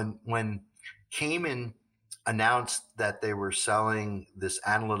when Cayman announced that they were selling this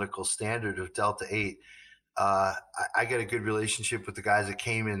analytical standard of delta 8, I got a good relationship with the guys at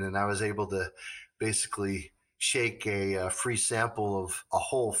Cayman, and I was able to basically shake a free sample of a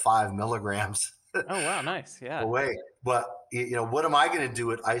whole 5 milligrams. Oh, wow. Nice. Yeah. Away. But, what am I going to do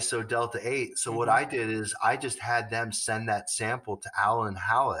with iso delta 8? So what I did is I just had them send that sample to Alan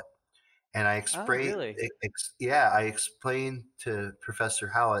Howlett. And I explained, I explained to Professor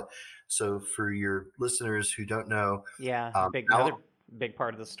Howlett. So for your listeners who don't know, another big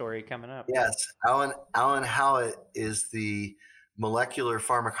part of the story coming up. Yes, Alan Howlett is the molecular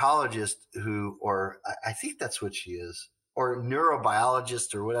pharmacologist or I think that's what she is, or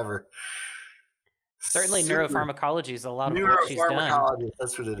neurobiologist or whatever. Certainly, neuropharmacology is a lot of what she's done. Neuropharmacologist,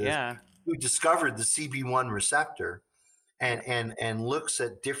 that's what it is. Yeah, who discovered the CB1 receptor. And looks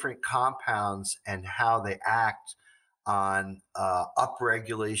at different compounds and how they act on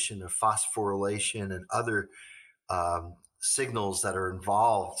upregulation of phosphorylation and other signals that are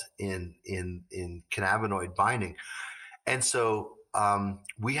involved in cannabinoid binding. And so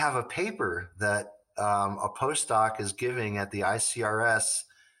we have a paper that a postdoc is giving at the ICRS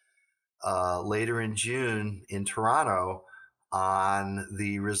later in June in Toronto on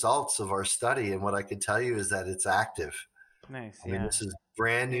the results of our study. And what I can tell you is that it's active. Nice. I mean, this is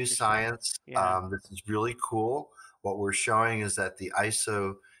brand new science. This is really cool. What we're showing is that the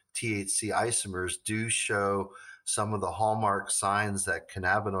iso-THC isomers do show some of the hallmark signs that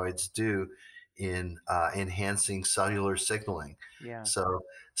cannabinoids do in enhancing cellular signaling. Yeah. So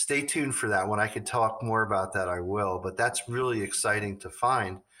stay tuned for that. When I can talk more about that, I will. But that's really exciting to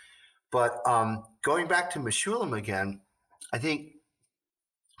find. But going back to Mechoulam again, I think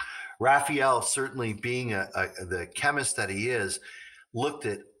Raphael, certainly being the chemist that he is, looked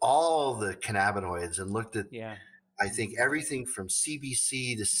at all the cannabinoids and looked at, I think, everything from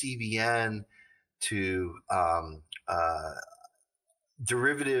CBC to CBN to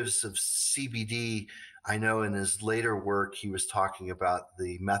derivatives of CBD. I know in his later work, he was talking about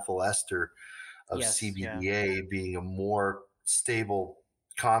the methyl ester of CBDA being a more stable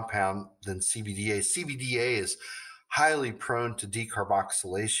compound than CBDA. CBDA is highly prone to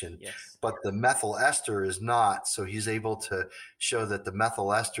decarboxylation, Yes. but the methyl ester is not. So he's able to show that the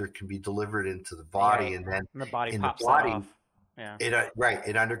methyl ester can be delivered into the body, and then the body in the pops that body, off. Yeah.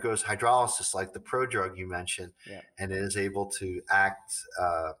 it undergoes hydrolysis like the prodrug you mentioned, Yeah. and it is able to act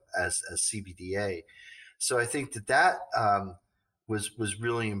as CBDA. So I think that was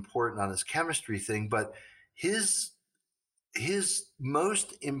really important on his chemistry thing. But his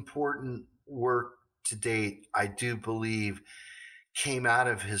most important work to date, I do believe, came out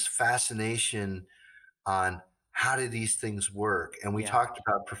of his fascination on how do these things work. And we talked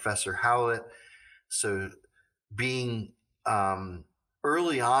about Professor Howlett. So being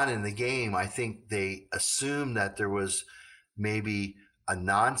early on in the game, I think they assumed that there was maybe a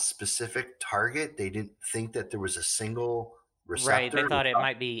non-specific target. They didn't think that there was a single receptor. Right. They thought it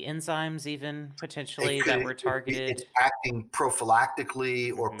might be enzymes even potentially that were targeted. It's acting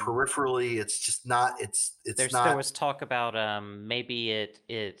prophylactically or peripherally. It's just not. There was talk about maybe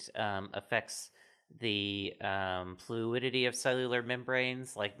it affects the fluidity of cellular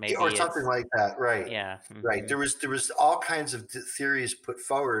membranes, like maybe or something like that. Right. Yeah. Right. There was all kinds of theories put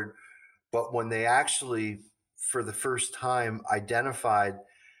forward, but when they actually, for the first time, identified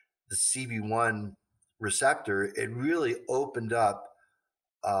the CB1 receptor, it really opened up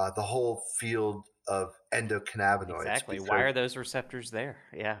the whole field of endocannabinoids. Exactly. Why are those receptors there?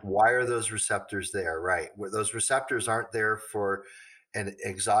 Yeah. Why are those receptors there? Right. Where those receptors aren't there for an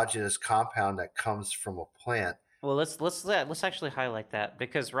exogenous compound that comes from a plant. Well, let's actually highlight that,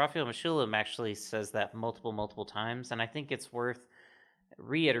 because Raphael Mechoulam actually says that multiple times, and I think it's worth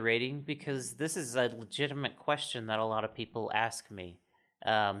reiterating because this is a legitimate question that a lot of people ask me.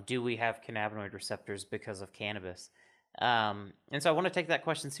 Do we have cannabinoid receptors because of cannabis? And so I want to take that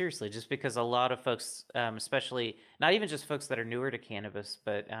question seriously, just because a lot of folks, especially not even just folks that are newer to cannabis,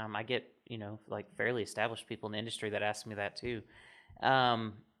 but I get, like fairly established people in the industry that ask me that too.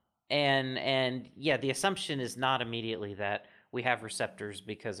 And yeah, the assumption is not immediately that we have receptors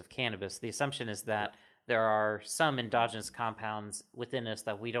because of cannabis. The assumption is that there are some endogenous compounds within us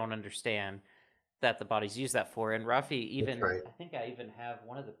that we don't understand that the body's use that for. And Rafi even, I think I even have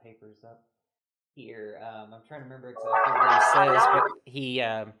one of the papers up here. I'm trying to remember exactly what he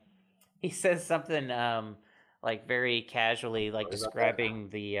says, but he says something like very casually, like describing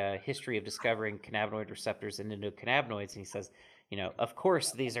the history of discovering cannabinoid receptors and endocannabinoids. And he says, of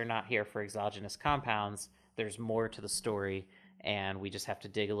course, these are not here for exogenous compounds. There's more to the story, and we just have to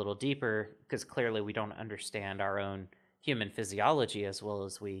dig a little deeper because clearly we don't understand our own human physiology as well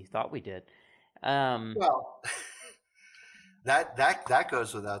as we thought we did. Well, that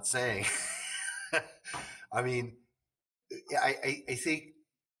goes without saying. I mean, I think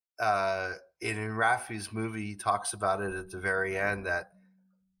in Rafi's movie, he talks about it at the very end that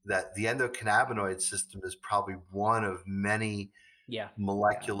the endocannabinoid system is probably one of many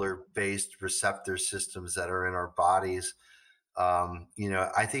molecular-based receptor systems that are in our bodies.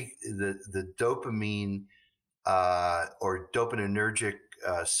 I think the dopamine or dopaminergic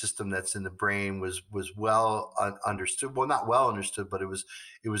system that's in the brain was well understood. Well, not well understood, but it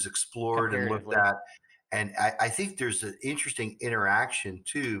was explored and looked at. And I think there's an interesting interaction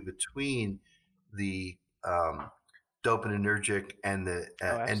too between the dopaminergic and the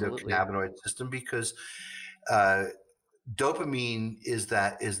endocannabinoid system, because dopamine is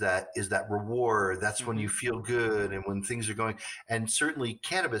that reward. That's when you feel good and when things are going. And certainly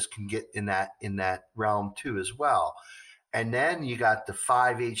cannabis can get in that realm too as well. And then you got the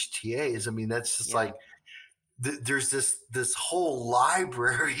 5-HTAs. I mean, that's just like there's this whole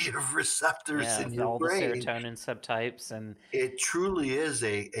library of receptors in your brain. All the serotonin subtypes, and it truly is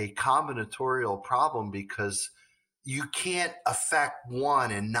a combinatorial problem, because you can't affect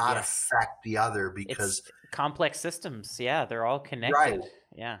one and not affect the other, because it's complex systems. Yeah, they're all connected. Right.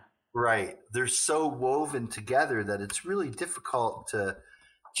 Yeah. Right. They're so woven together that it's really difficult to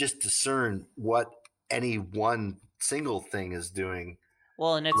just discern what any one single thing is doing.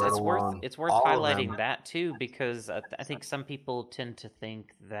 Well, and it's worth highlighting that too, because I think some people tend to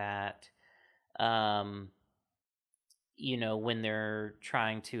think that, when they're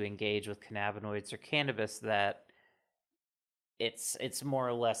trying to engage with cannabinoids or cannabis, that it's more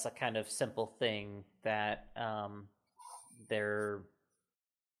or less a kind of simple thing that they're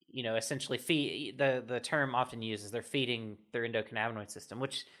essentially the term often used is they're feeding their endocannabinoid system,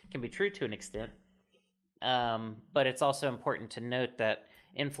 which can be true to an extent. But it's also important to note that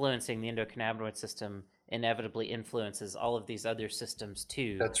influencing the endocannabinoid system inevitably influences all of these other systems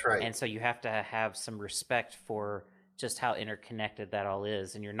too. That's right. And so you have to have some respect for just how interconnected that all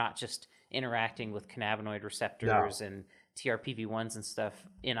is. And you're not just interacting with cannabinoid receptors and TRPV1s and stuff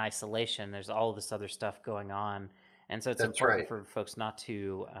in isolation. There's all of this other stuff going on. And so it's That's important right. for folks not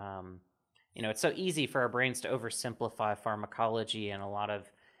to, it's so easy for our brains to oversimplify pharmacology and a lot of,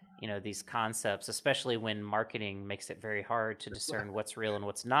 these concepts, especially when marketing makes it very hard to discern what's real and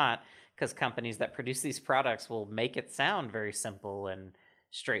what's not, because companies that produce these products will make it sound very simple and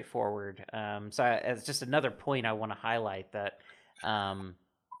straightforward. It's just another point I want to highlight that.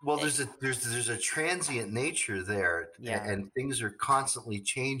 Well, there's a transient nature there, Yeah. and things are constantly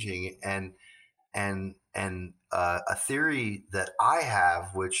changing, and a theory that I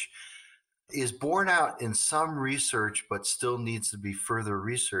have, which is borne out in some research but still needs to be further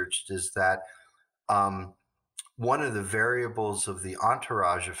researched, is that one of the variables of the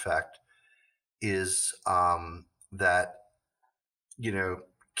entourage effect is that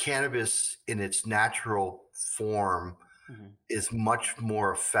cannabis in its natural form is much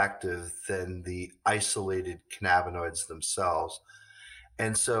more effective than the isolated cannabinoids themselves.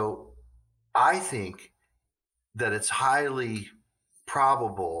 And so I think that it's highly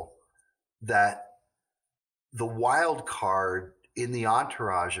probable that the wild card in the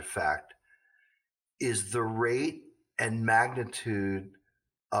entourage effect is the rate and magnitude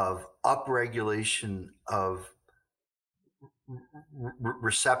of upregulation of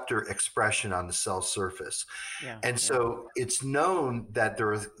receptor expression on the cell surface. And so it's known that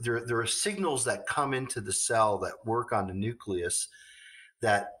there are signals that come into the cell that work on the nucleus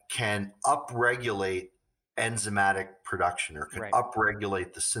that can upregulate enzymatic production or can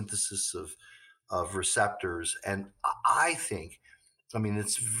upregulate the synthesis of receptors. And I think,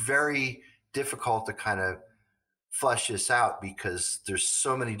 it's very difficult to kind of flesh this out because there's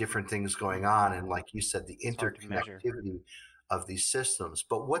so many different things going on. And like you said, the interconnectivity of these systems.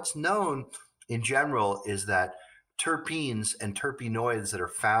 But what's known in general is that terpenes and terpenoids that are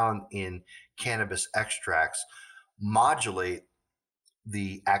found in cannabis extracts modulate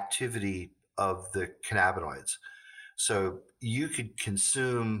the activity of the cannabinoids. So you could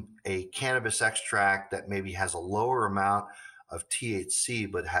consume a cannabis extract that maybe has a lower amount of THC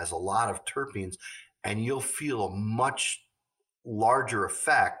but has a lot of terpenes, and you'll feel a much larger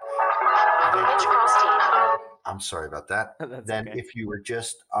effect. I'm sorry about that. Than okay. If you were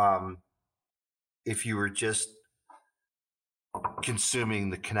just consuming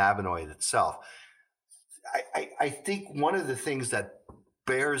the cannabinoid itself. I think one of the things that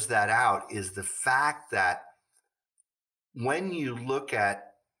bears that out is the fact that when you look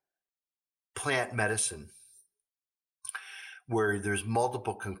at plant medicine, where there's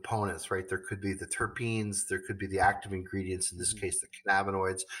multiple components, right? There could be the terpenes, there could be the active ingredients, in this case, the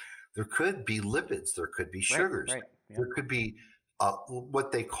cannabinoids. There could be lipids, there could be sugars, there could be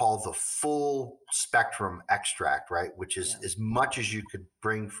what they call the full spectrum extract, right? Which is as much as you could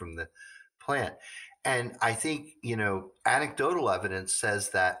bring from the plant. And I think, anecdotal evidence says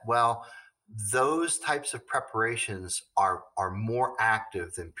that, well, those types of preparations are more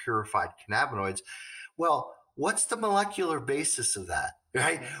active than purified cannabinoids. Well, what's the molecular basis of that,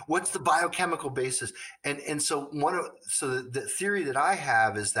 right? What's the biochemical basis? And so the theory that I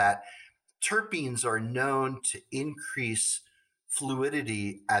have is that terpenes are known to increase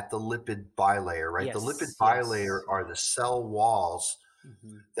fluidity at the lipid bilayer, right? The lipid bilayer are the cell walls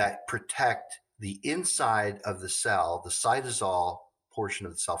that protect the inside of the cell, the cytosol portion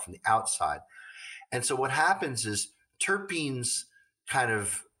of the cell, from the outside. And so what happens is terpenes kind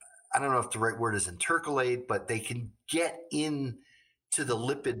of, I don't know if the right word is intercalate, but they can get in to the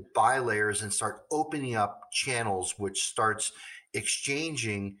lipid bilayers and start opening up channels, which starts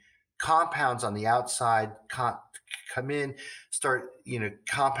exchanging compounds on the outside come in,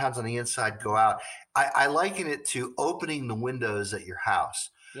 compounds on the inside go out. I liken it to opening the windows at your house.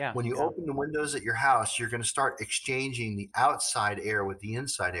 When you open the windows at your house, you're going to start exchanging the outside air with the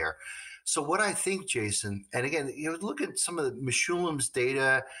inside air. So what I think, Jason, and again, look at some of the Mechoulam's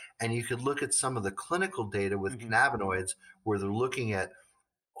data, and you could look at some of the clinical data with cannabinoids where they're looking at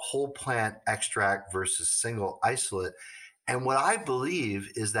whole plant extract versus single isolate. And what I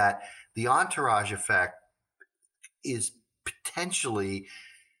believe is that the entourage effect is potentially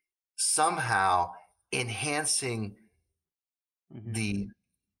somehow enhancing the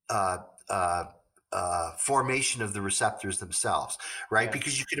formation of the receptors themselves, right?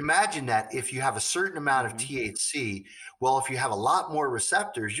 Because you can imagine that if you have a certain amount of THC, well, if you have a lot more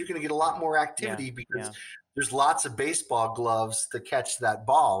receptors, you're going to get a lot more activity because there's lots of baseball gloves to catch that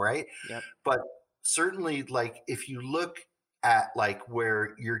ball, right? But certainly, like, if you look at like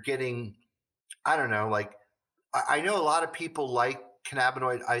where you're getting, I don't know, like I know a lot of people like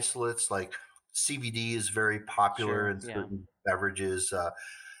cannabinoid isolates, like CBD is very popular in certain beverages.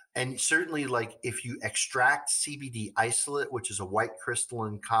 And certainly, like if you extract CBD isolate, which is a white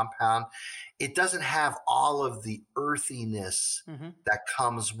crystalline compound, it doesn't have all of the earthiness that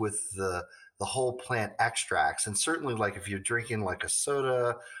comes with the whole plant extracts. And certainly, like if you're drinking like a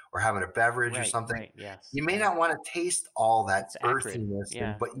soda or having a beverage or something, Right. Yes. you may not want to taste all that It's acrid. earthiness,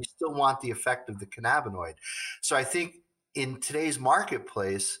 Yeah. but you still want the effect of the cannabinoid. So I think in today's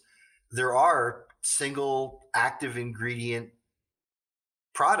marketplace, there are single active ingredient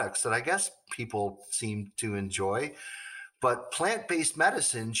products that I guess people seem to enjoy, but plant-based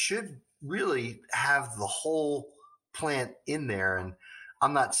medicine should really have the whole plant in there. And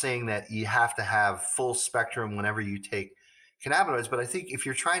I'm not saying that you have to have full spectrum whenever you take cannabinoids, but I think if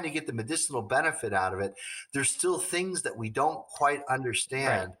you're trying to get the medicinal benefit out of it, there's still things that we don't quite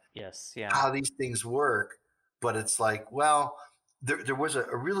understand Yes. Yeah. how these things work. But it's like, well, there was a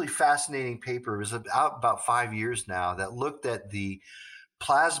really fascinating paper, it was out about 5 years now, that looked at the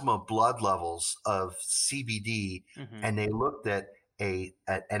plasma blood levels of CBD, and they looked at an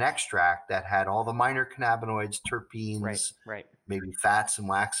extract that had all the minor cannabinoids, terpenes, Right. maybe fats and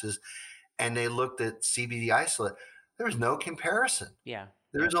waxes, and they looked at CBD isolate. There was no comparison. Yeah.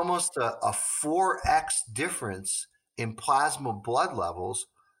 There was almost a 4x difference in plasma blood levels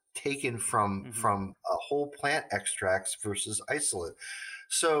taken from a whole plant extracts versus isolate.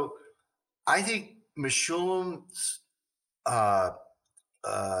 So I think Mechoulam's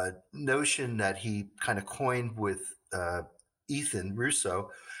notion that he kind of coined with Ethan Russo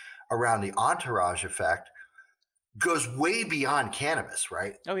around the entourage effect goes way beyond cannabis,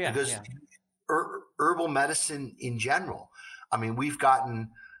 right? Oh yeah. It goes herbal medicine in general. I mean, we've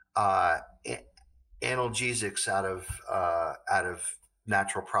gotten analgesics out of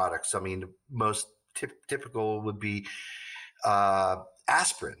natural products. I mean, the most typical would be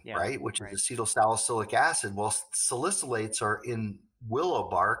aspirin, right? Which is acetyl salicylic acid. Well, salicylates are in willow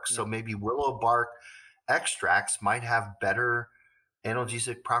bark, so maybe willow bark extracts might have better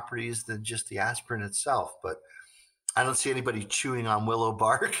analgesic properties than just the aspirin itself. But I don't see anybody chewing on willow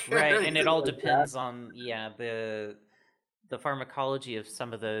bark. Right, and it all depends on the pharmacology of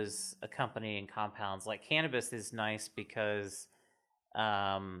some of those accompanying compounds. Like cannabis is nice because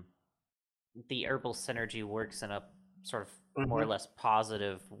the herbal synergy works in a sort of more or less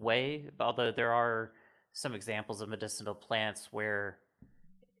positive way, although there are some examples of medicinal plants where,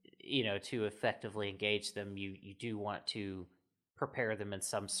 to effectively engage them, you do want to prepare them in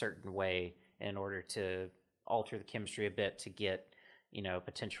some certain way in order to alter the chemistry a bit to get,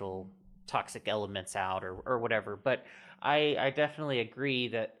 potential toxic elements out or whatever. But I definitely agree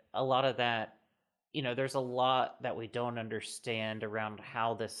that a lot of that, there's a lot that we don't understand around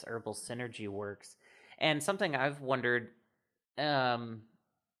how this herbal synergy works. And something I've wondered,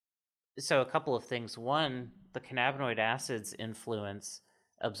 so a couple of things. One, the cannabinoid acids influence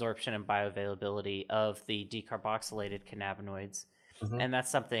absorption and bioavailability of the decarboxylated cannabinoids. And that's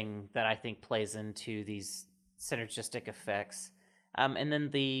something that I think plays into these synergistic effects. And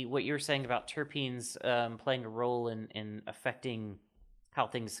then what you were saying about terpenes playing a role in affecting how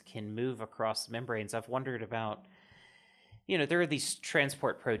things can move across membranes. I've wondered about, there are these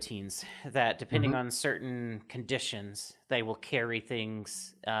transport proteins that, depending on certain conditions, they will carry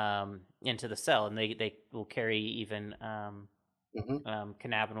things into the cell, and they will carry even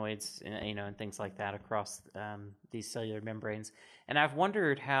cannabinoids, and things like that across these cellular membranes. And I've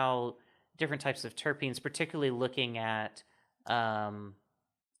wondered how different types of terpenes, particularly looking at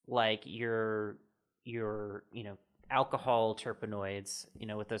like your alcohol terpenoids,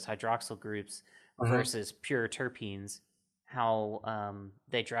 with those hydroxyl groups versus pure terpenes, how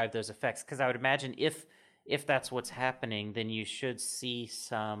they drive those effects. Because I would imagine if that's what's happening, then you should see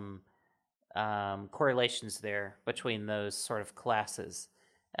some correlations there between those sort of classes,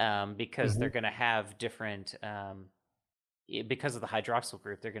 because they're going to have different, because of the hydroxyl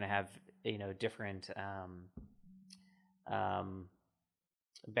group, they're going to have different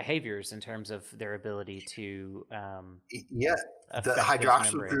behaviors in terms of their ability to the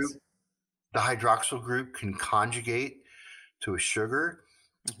hydroxyl group can conjugate to a sugar.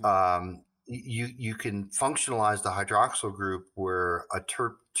 You can functionalize the hydroxyl group where a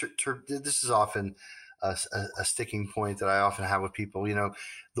this is often a sticking point that I often have with people.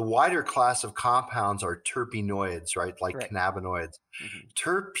 The wider class of compounds are terpenoids, right? Like cannabinoids.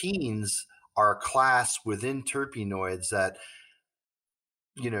 Terpenes are a class within terpenoids that,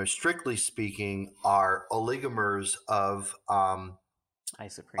 strictly speaking, are oligomers of isoprene,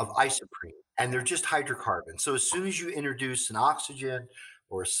 and they're just hydrocarbons. So as soon as you introduce an oxygen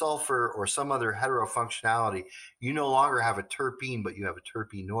or a sulfur or some other heterofunctionality, you no longer have a terpene, but you have a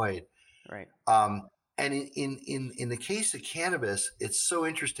terpenoid. Right. And in the case of cannabis, it's so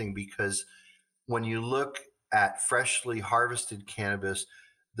interesting because when you look at freshly harvested cannabis,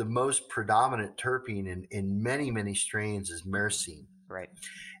 the most predominant terpene in many, many strains is myrcene. Right.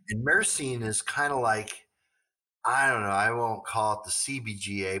 And myrcene is kind of like, I don't know, I won't call it the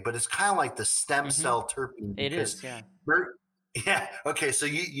CBGA, but it's kind of like the stem cell terpene. It Because is, yeah. yeah. Okay. So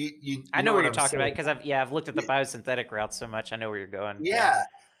you I know what what you're I'm talking about saying. because I've looked at the biosynthetic route so much. I know where you're going. Yeah.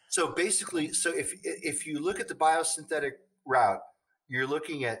 So basically, so if you look at the biosynthetic route, you're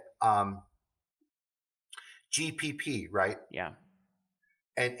looking at GPP, right? Yeah.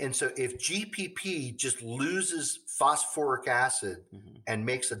 And so if GPP just loses phosphoric acid and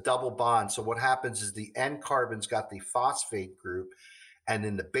makes a double bond, so what happens is the N carbon's got the phosphate group, and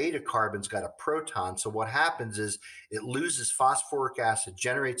then the beta carbon's got a proton. So what happens is it loses phosphoric acid,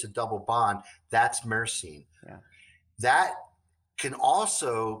 generates a double bond. That's myrcene. Yeah. That can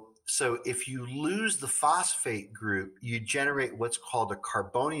also, so if you lose the phosphate group, you generate what's called a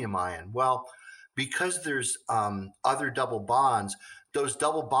carbonium ion. Well, because there's other double bonds, those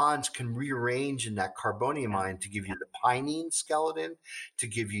double bonds can rearrange in that carbonium ion to give you the pinene skeleton, to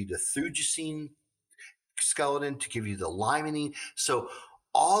give you the thujocene skeleton, to give you the limonene. So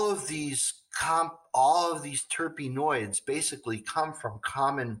all of these terpenoids basically come from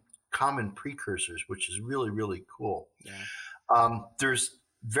common precursors, which is really, really cool. Yeah. There's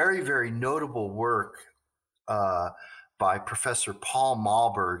very, very notable work by Professor Paul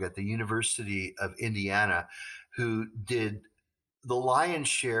Malberg at the University of Indiana, who did the lion's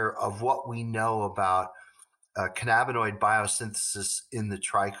share of what we know about cannabinoid biosynthesis in the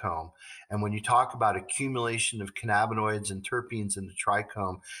trichome. And when you talk about accumulation of cannabinoids and terpenes in the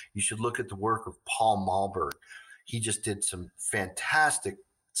trichome, you should look at the work of Paul Malberg. He just did some fantastic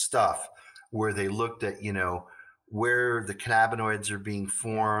stuff where they looked at, where the cannabinoids are being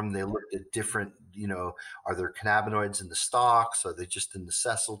formed. They looked at different, are there cannabinoids in the stalks? Are they just in the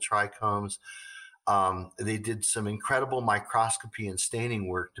sessile trichomes? They did some incredible microscopy and staining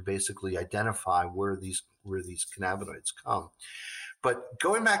work to basically identify where these cannabinoids come. But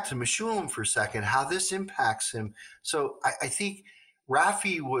going back to Mechoulam for a second, how this impacts him. So I think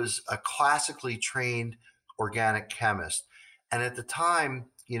Rafi was a classically trained organic chemist. And at the time,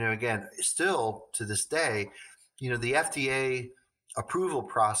 again, still to this day, the FDA approval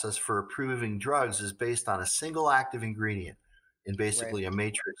process for approving drugs is based on a single active ingredient in basically a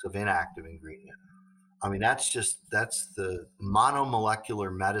matrix of inactive ingredient. I mean, that's the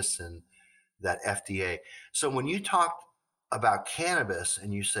monomolecular medicine that FDA. So when you talk about cannabis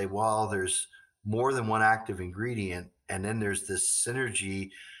and you say, well, there's more than one active ingredient, and then there's this synergy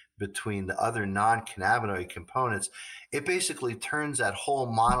between the other non-cannabinoid components, it basically turns that whole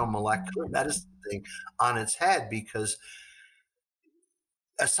monomolecular medicine thing on its head, because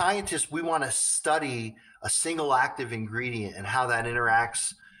as scientists, we want to study a single active ingredient and how that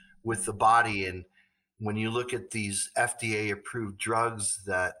interacts with the body. And when you look at these FDA approved drugs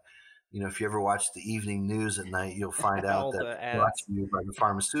that, if you ever watch the evening news at night, you'll find out that they're brought to you by the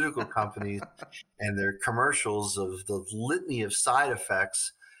pharmaceutical companies and their commercials of the litany of side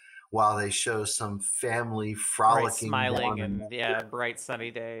effects, while they show some family frolicking, smiling, and bright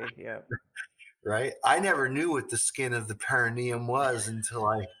sunny day. Yeah. Right. I never knew what the skin of the perineum was until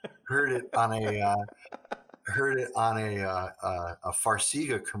I heard it on a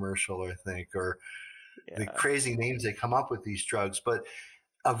Farxiga commercial, I think, or the crazy names they come up with these drugs. But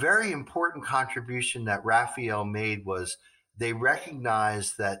a very important contribution that Raphael made was they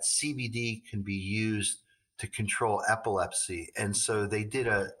recognized that CBD can be used to control epilepsy. And so they did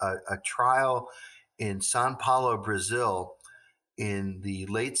a trial in Sao Paulo, Brazil in the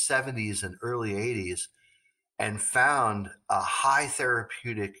late 70s and early 80s, and found a high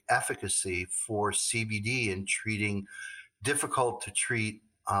therapeutic efficacy for CBD in treating difficult to treat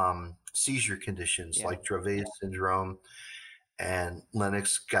seizure conditions like Dravet syndrome and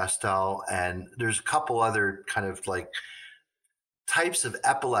Lennox-Gastaut. And there's a couple other kind of like types of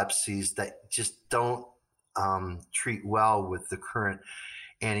epilepsies that just don't treat well with the current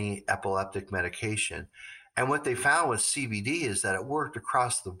anti-epileptic medication. And what they found with CBD is that it worked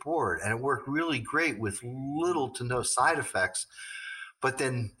across the board, and it worked really great with little to no side effects. But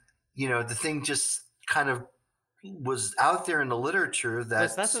then, the thing just kind of was out there in the literature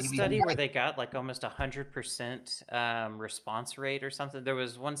that that's a study where they got like almost 100% response rate or something. There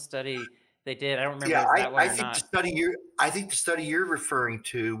was one study they did. I don't remember. Yeah, I think the study you're referring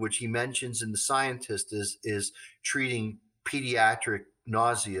to, which he mentions in The Scientist, is treating pediatric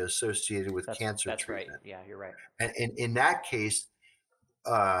nausea associated with cancer that's treatment. Right. Yeah, you're right. And in that case,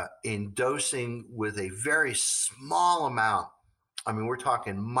 in dosing with a very small amount, I mean, we're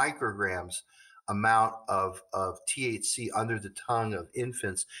talking micrograms amount of THC under the tongue of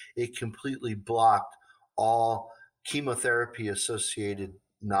infants, it completely blocked all chemotherapy associated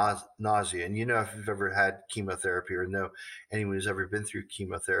nausea. And if you've ever had chemotherapy or know anyone who's ever been through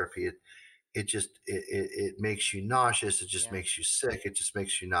chemotherapy, it makes you nauseous. It just makes you sick. It just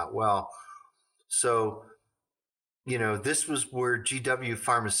makes you not well. So, this was where GW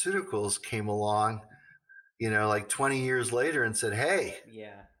Pharmaceuticals came along, like 20 years later and said, hey,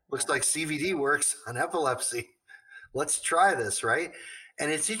 looks like CBD works on epilepsy. Let's try this, right? And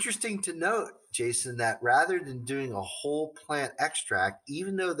it's interesting to note, Jason, that rather than doing a whole plant extract,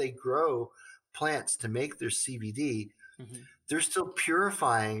 even though they grow plants to make their CBD, they're still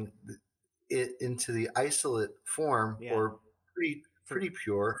purifying it into the isolate form, or pretty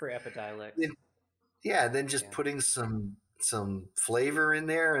pure for Epidiolex. Then just putting some flavor in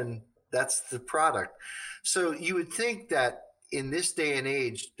there, and that's the product. So you would think that in this day and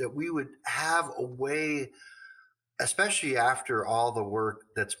age that we would have a way, especially after all the work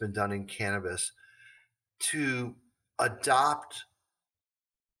that's been done in cannabis, to adopt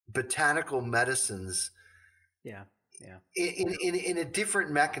botanical medicines in a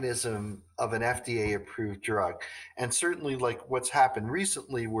different mechanism of an FDA approved drug. And certainly like what's happened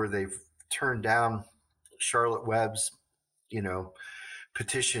recently where they've turned down Charlotte Webb's,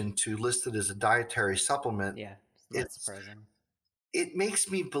 petition to list it as a dietary supplement. Yeah, it's surprising. It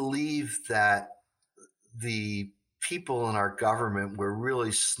makes me believe that the people in our government were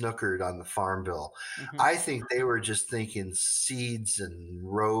really snookered on the Farm Bill. I think they were just thinking seeds and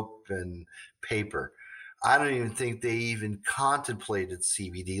rope and paper. I don't even think they even contemplated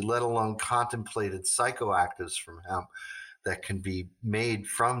CBD, let alone contemplated psychoactives from hemp that can be made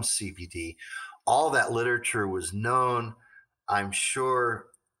from CBD. All that literature was known. I'm sure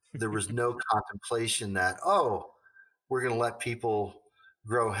there was no contemplation that, we're going to let people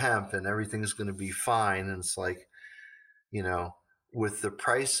grow hemp and everything's going to be fine. And it's like, with the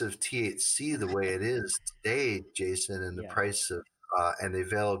price of THC the way it is today, Jason, and the price of and the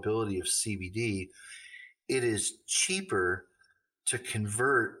availability of CBD, it is cheaper to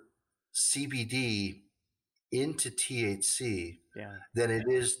convert CBD into THC than it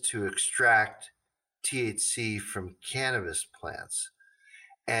is to extract THC from cannabis plants.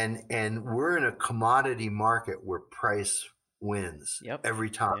 And we're in a commodity market where price wins every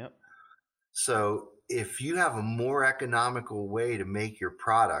time. So if you have a more economical way to make your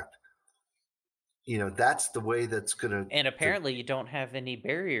product, that's the way that's going to. And apparently you don't have any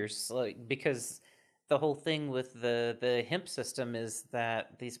barriers, because the whole thing with the hemp system is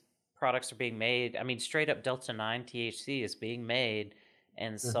that these products are being made. I mean, straight up Delta 9 THC is being made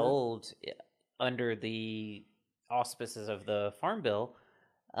and sold under the auspices of the Farm Bill.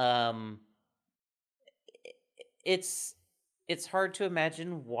 It's hard to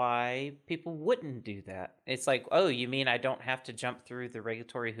imagine why people wouldn't do that. It's like, oh, you mean I don't have to jump through the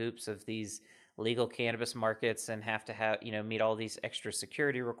regulatory hoops of these legal cannabis markets and have to have, meet all these extra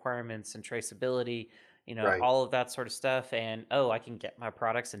security requirements and traceability, all of that sort of stuff. And, I can get my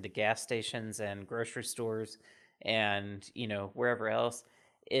products into gas stations and grocery stores and, wherever else.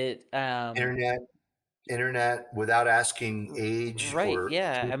 Internet without asking age. Right. Or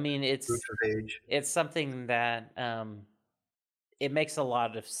I mean, proof of age. It's something that it makes a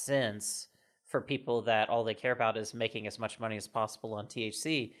lot of sense for people that all they care about is making as much money as possible on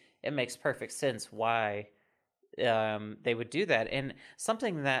THC. It makes perfect sense why they would do that. And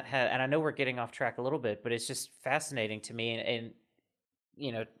something that and I know we're getting off track a little bit, but it's just fascinating to me. And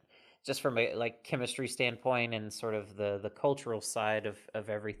just from a chemistry standpoint and sort of the cultural side of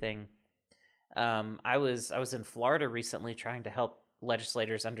everything. I was in Florida recently trying to help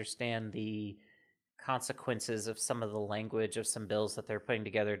legislators understand the consequences of some of the language of some bills that they're putting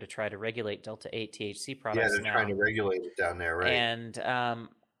together to try to regulate Delta 8 THC products. Yeah, they're trying to regulate it down there, right? And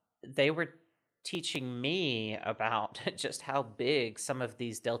they were teaching me about just how big some of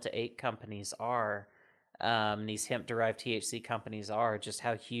these Delta 8 companies are. These hemp-derived THC companies are, just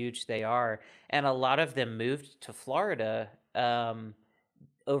how huge they are. And a lot of them moved to Florida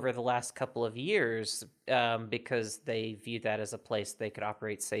over the last couple of years because they viewed that as a place they could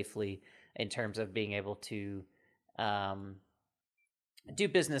operate safely in terms of being able to do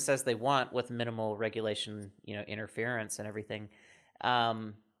business as they want with minimal regulation, interference and everything.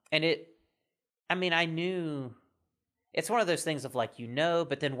 And I knew it's one of those things of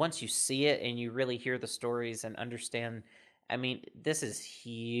but then once you see it and you really hear the stories and understand, this is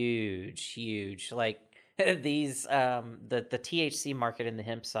huge. These the THC market in the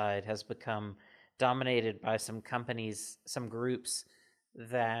hemp side has become dominated by some companies, some groups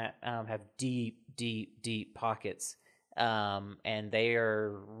that have deep pockets, and they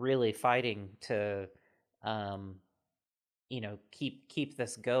are really fighting to, um, keep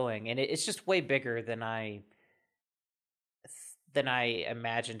this going, and it's just way bigger than I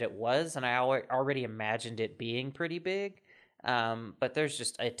imagined it was, and I already imagined it being pretty big. But there's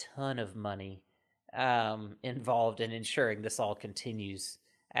just a ton of money involved in ensuring this all continues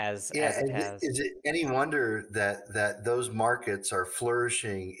Yeah, as it has. is it any wonder that those markets are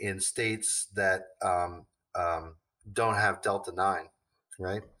flourishing in states that um, don't have Delta 9,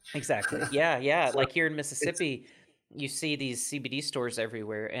 right? Exactly. Yeah, yeah. So Like here in it's Mississippi, you see these CBD stores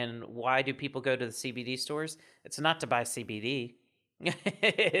everywhere. And why do people go to the CBD stores? It's not to buy CBD.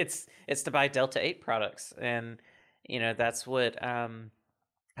 It's to buy Delta 8 products. And that's what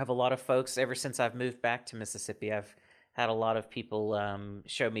have a lot of folks ever since I've moved back to Mississippi. I've had a lot of people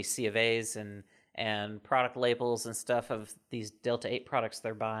show me C of A's and product labels and stuff of these Delta 8 products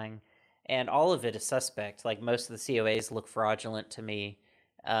they're buying. And all of it is suspect. Like most of the COAs look fraudulent to me,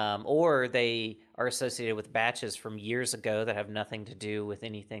 or they are associated with batches from years ago that have nothing to do with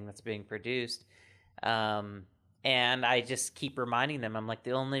anything that's being produced. Um, and I just keep reminding them, I'm like,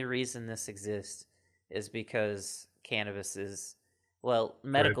 the only reason this exists is because cannabis is, well,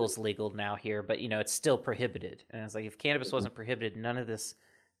 prohibited. medical's legal now here, but it's still prohibited. And it's like, if cannabis wasn't prohibited, none of this,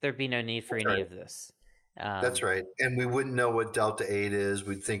 there'd be no need for That's any right. of this. That's Um, right. And we wouldn't know what Delta 8 is.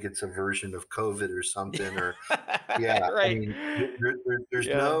 We'd think it's a version of COVID or something. Or yeah, I right. mean,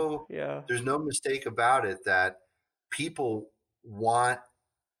 Yeah. Yeah. there's no mistake about it that people want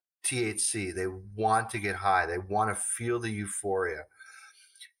THC. They want to get high. They want to feel the euphoria.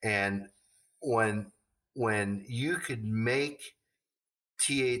 And when you could make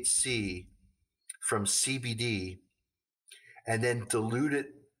THC from CBD and then dilute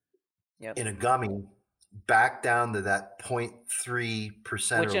it Yep. in a gummy back down to that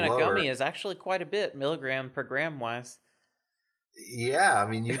 0.3% Which or in a lower. gummy is actually quite a bit, milligram per gram wise. Yeah, I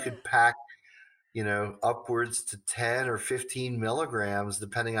mean, you could pack, upwards to 10 or 15 milligrams,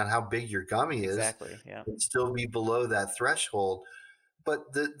 depending on how big your gummy is, Exactly. Yeah. and still be below that threshold.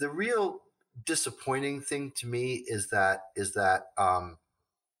 But the real disappointing thing to me is that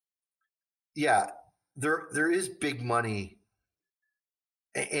yeah, there is big money.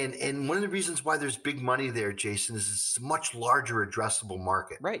 And one of the reasons why there's big money there, Jason, is it's a much larger addressable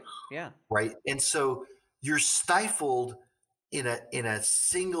market, Right. Yeah. right? And so you're stifled in a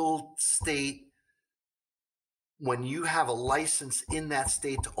single state when you have a license in that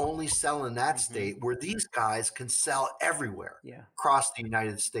state to only sell in that Mm-hmm. state, where these guys can sell everywhere Yeah. across the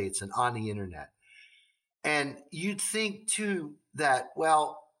United States and on the internet. And you'd think too that,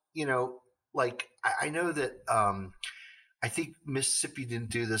 well, like I know that I think Mississippi didn't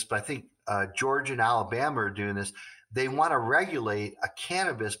do this, but I think Georgia and Alabama are doing this. They want to regulate a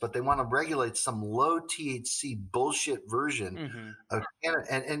cannabis, but they want to regulate some low THC bullshit version Mm-hmm. of cannabis.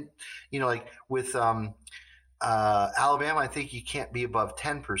 And like with Alabama, I think you can't be above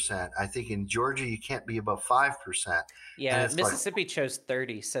 10%. I think in Georgia, you can't be above 5%. And Yeah. it's like, Mississippi chose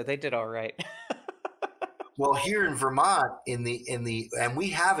 30, so they did all right. well, here in Vermont, and we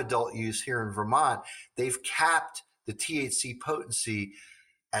have adult use here in Vermont, they've capped the THC potency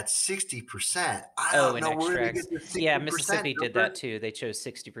at 60%. I Oh, don't and know where they extracts. get the Yeah, 60% Mississippi did that number, too. They chose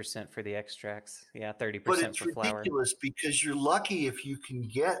 60% for the extracts. Yeah, but 30% it's for flour. ridiculous because you're lucky if you can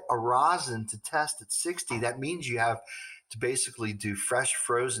get a rosin to test at 60. That means you have to basically do fresh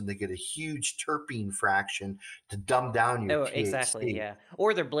frozen to get a huge terpene fraction to dumb down your Oh, exactly. THC. Yeah.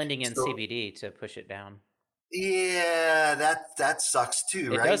 Or they're blending in So CBD to push it down. yeah, that sucks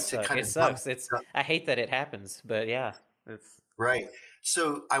too, It does right? To suck. kind It of dumb. sucks. I hate that it happens, but yeah, it's Right.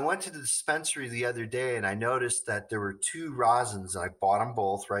 So I went to the dispensary the other day and I noticed that there were two rosins. And I bought them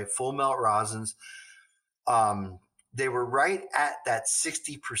both, right? Full melt rosins. Um, they were right at that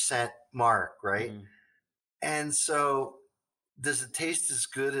 60% mark, right? mhm. And so does it taste as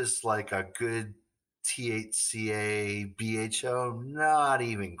good as like a good THCA BHO? Not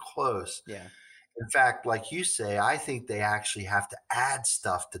even close. Yeah. In fact, like you say, I think they actually have to add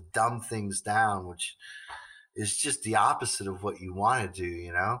stuff to dumb things down, which is just the opposite of what you want to do.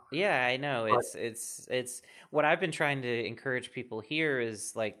 Yeah, I know. But It's what I've been trying to encourage people here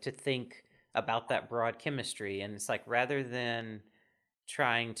is like to think about that broad chemistry, and it's like rather than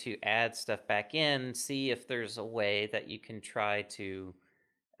trying to add stuff back in, see if there's a way that you can try to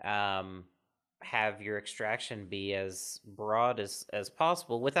um have your extraction be as broad as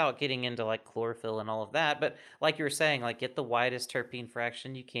possible without getting into like chlorophyll and all of that. But like you were saying, like get the widest terpene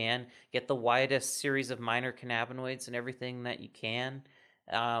fraction you can, get the widest series of minor cannabinoids and everything that you can,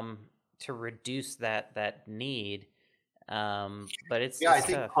 um, to reduce that need. But Yeah, I it's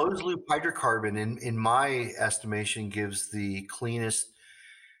think tough. closed loop hydrocarbon, in my estimation, gives the cleanest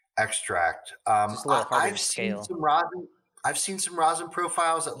extract. Just a little harder to I've seen scale. some rosin. I've seen some rosin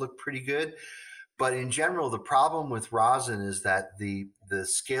profiles that look pretty good, but in general, the problem with rosin is that the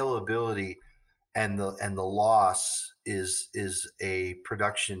scalability and the loss is a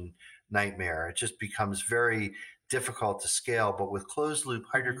production nightmare. It just becomes very difficult to scale. But with closed loop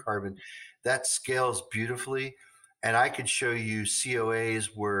hydrocarbon, that scales beautifully. And I could show you COAs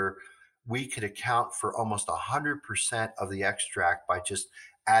where we could account for almost 100% of the extract by just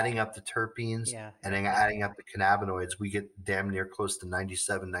adding up the terpenes Yeah, and yeah. then adding up the cannabinoids. We get damn near close to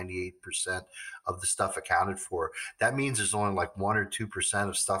 97, 98% of the stuff accounted for. That means there's only like 1 or 2%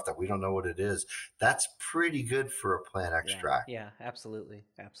 of stuff that we don't know what it is. That's pretty good for a plant Yeah, extract. yeah, absolutely,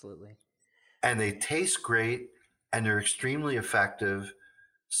 absolutely. And they taste great and they're extremely effective.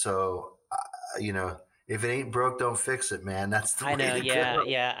 So, if it ain't broke, don't fix it, man. That's the I way know, to yeah, go.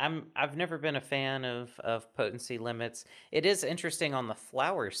 yeah. I've never been a fan of potency limits. It is interesting on the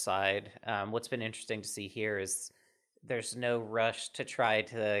flower side. What's been interesting to see here is there's no rush to try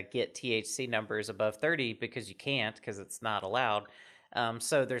to get THC numbers above 30 because you can't because it's not allowed.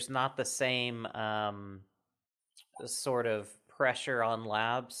 So there's not the same sort of pressure on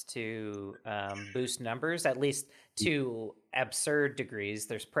labs to boost numbers, at least to absurd degrees.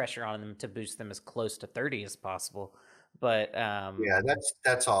 There's pressure on them to boost them as close to 30 as possible. But Yeah,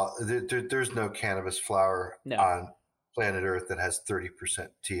 that's all. There's no cannabis flower no, on planet Earth that has 30%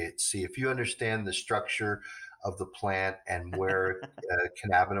 THC. If you understand the structure of the plant and where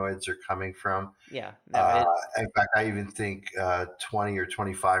cannabinoids are coming from, yeah, no, it. in fact, I even think 20 or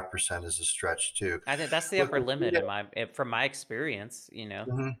 25% is a stretch too. I think that's the Look, upper limit in from my experience.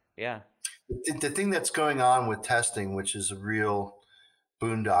 mhm. Yeah, The thing that's going on with testing, which is a real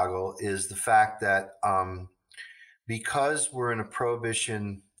boondoggle, is the fact that because we're in a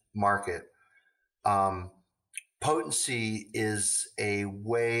prohibition market, potency is a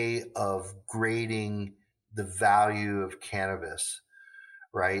way of grading the value of cannabis,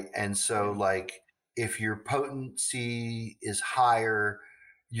 right? And so, yeah, like, if your potency is higher,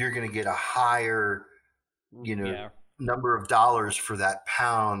 you're going to get a higher, you know, yeah, number of dollars for that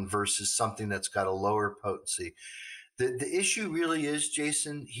pound versus something that's got a lower potency. The issue really is,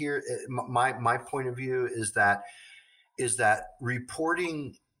 Jason, here, my point of view is that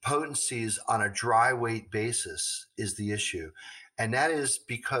reporting potencies on a dry weight basis is the issue. And that is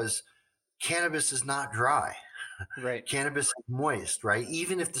because cannabis is not dry. right, Cannabis is moist, right?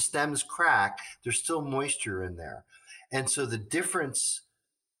 Even if the stems crack, there's still moisture in there. And so the difference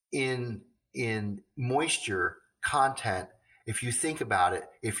in moisture content, if you think about it,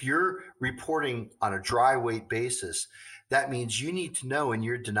 if you're reporting on a dry weight basis, that means you need to know in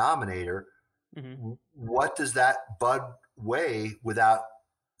your denominator, what does that bud weigh without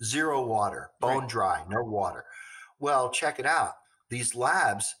zero water, bone right, dry, no water? Well, check it out. These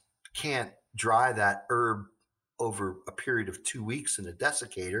labs can't dry that herb over a period of 2 weeks in a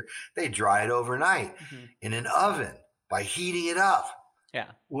desiccator. They dry it overnight in an oven by heating it up.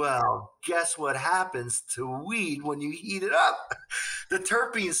 yeah, Well, guess what happens to weed when you heat it up? The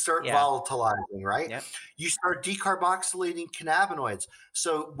terpenes start yeah, volatilizing, right? yep, You start decarboxylating cannabinoids.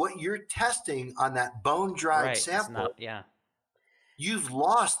 So what you're testing on that bone-dried right. It's not, sample, yeah. you've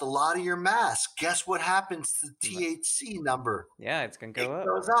lost a lot of your mass. Guess what happens to the Right. THC number? Yeah, it's gonna It go up.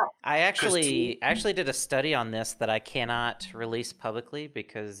 goes up. I Because actually did a study on this that I cannot release publicly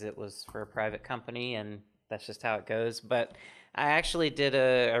because it was for a private company and that's just how it goes. But I actually did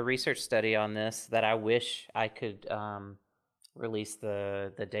a research study on this that I wish I could release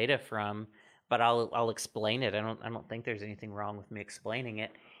the data from, but I'll explain it. I don't think there's anything wrong with me explaining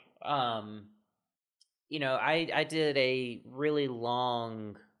it. I did a really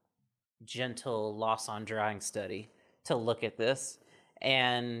long, gentle loss on drying study to look at this.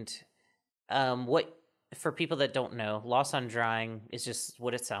 And what for people that don't know, loss on drying is just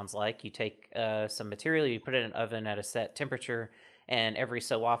what it sounds like. You take some material, you put it in an oven at a set temperature, and every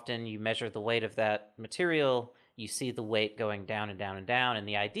so often you measure the weight of that material. You see the weight going down and down and down. And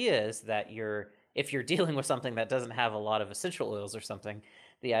the idea is that if you're dealing with something that doesn't have a lot of essential oils or something,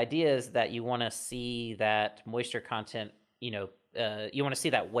 the idea is that you want to see that moisture content, you want to see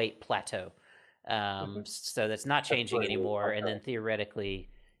that weight plateau. So that's not changing anymore. And then theoretically,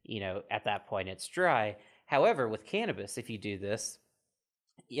 at that point it's dry. However, with cannabis, if you do this,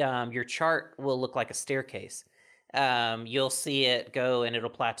 your chart will look like a staircase. You'll see it go and it'll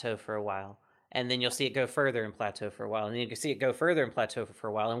plateau for a while. And then you'll see it go further and plateau for a while. And then you can see it go further and plateau for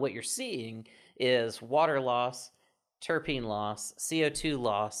a while. And what you're seeing is water loss, terpene loss, CO2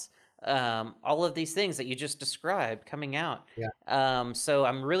 loss all of these things that you just described coming out. Yeah. So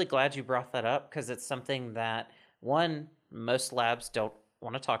I'm really glad you brought that up, because it's something that, one, most labs don't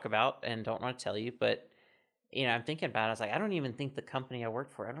want to talk about and don't want to tell you. But I'm thinking about it. I was like, I don't even think the company I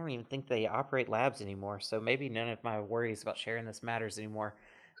work for, I don't even think they operate labs anymore. So maybe none of my worries about sharing this matters anymore.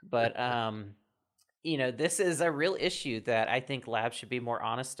 But this is a real issue that I think labs should be more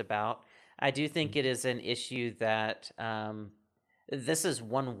honest about. I do think it is an issue that this is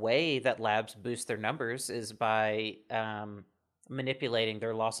one way that labs boost their numbers, is by manipulating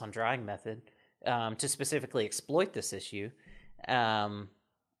their loss on drying method to specifically exploit this issue.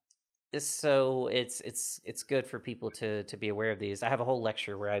 So it's good for people to be aware of these. I have a whole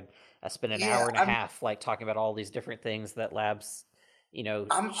lecture where I spent an hour and a half like talking about all these different things that labs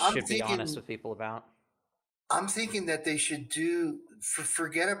I'm should be honest thinking with people about. I'm thinking that they should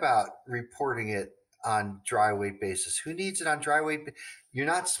forget about reporting it on dry weight basis. Who needs it on dry weight? You're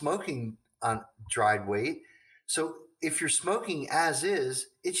not smoking on dried weight. So if you're smoking as is,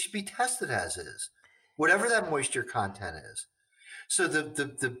 it should be tested as is, whatever that moisture content is. So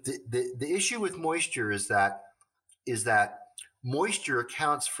the issue with moisture is that moisture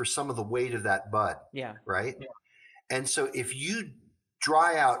accounts for some of the weight of that bud. Yeah. Right. Yeah. And so if you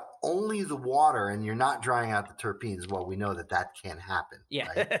dry out only the water and you're not drying out the terpenes, well, we know that can't happen. Yeah,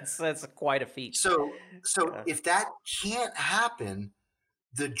 right? that's quite a feat. So if that can't happen,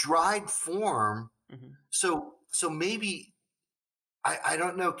 the dried form. Mm-hmm. So maybe I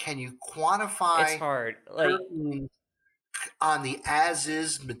don't know. Can you quantify? It's hard. Like on the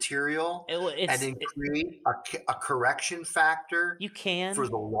as-is material, and then create a correction factor. You can for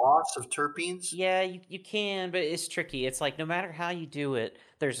the loss of terpenes. Yeah, you can, but it's tricky. It's like no matter how you do it,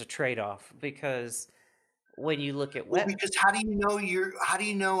 there's a trade-off, because when you look at because how do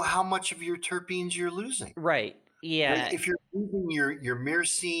you know how much of your terpenes you're losing? Right. Yeah. Right? If you're losing your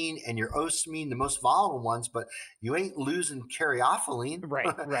myrcene and your osmine, the most volatile ones, but you ain't losing caryophyllene.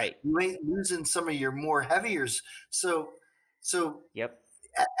 Right. You ain't losing some of your more heaviers. So yep.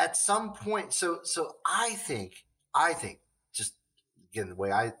 At some point, so I think, just again, the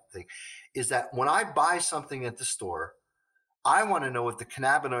way I think is that when I buy something at the store, I want to know what the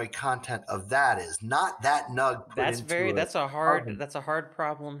cannabinoid content of that is, not that nug. That's a hard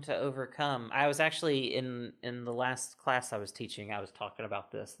problem to overcome. I was actually in the last class I was teaching, I was talking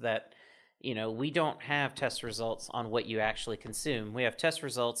about this, that we don't have test results on what you actually consume. We have test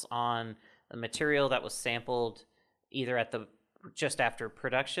results on the material that was sampled either at just after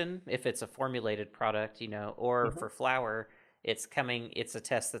production, if it's a formulated product, or mm-hmm. for flower, it's a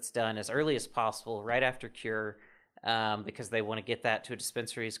test that's done as early as possible, right after cure, because they want to get that to a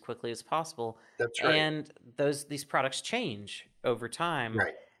dispensary as quickly as possible. That's right. And these products change over time.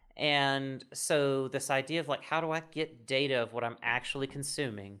 Right. And so this idea of like, how do I get data of what I'm actually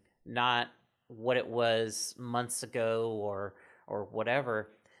consuming, not what it was months ago or whatever.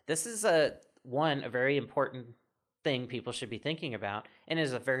 This is a very important thing people should be thinking about, and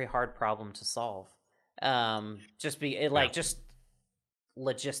is a very hard problem to solve. Just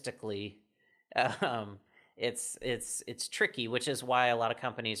logistically, it's tricky, which is why a lot of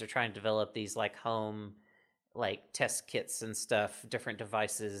companies are trying to develop these like home like test kits and stuff, different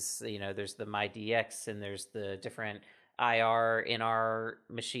devices. There's the MyDX and there's the different IR, NR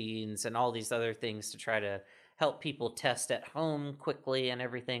machines and all these other things to try to help people test at home quickly and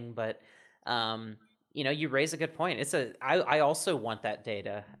everything. But you raise a good point. I also want that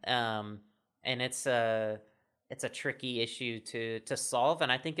data, and it's a tricky issue to solve,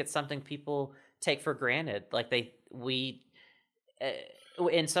 and I think it's something people take for granted. Like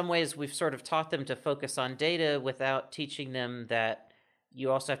in some ways, we've sort of taught them to focus on data without teaching them that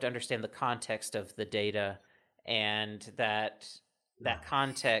you also have to understand the context of the data, and that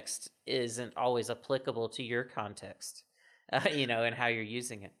context isn't always applicable to your context, and how you're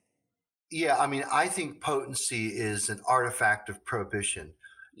using it. Yeah, I mean, I think potency is an artifact of prohibition.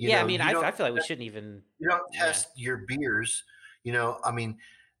 I feel like we shouldn't even. You don't test your beers.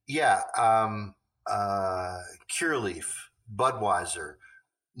 Cureleaf, Budweiser,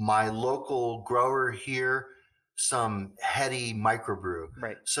 my local grower here, some heady microbrew.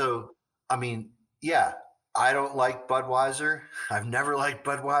 Right. So, I don't like Budweiser. I've never liked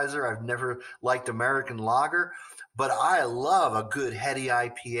Budweiser. I've never liked American lager. But I love a good heady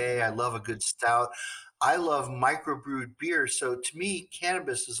IPA. I love a good stout. I love microbrewed beer. So to me,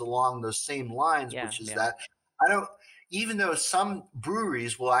 cannabis is along those same lines, that even though some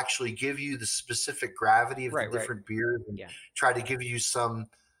breweries will actually give you the specific gravity of the different beers and try to give you some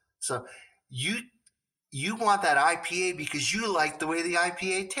you want that IPA because you like the way the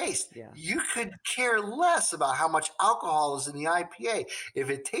IPA tastes. Yeah. You could care less about how much alcohol is in the IPA. If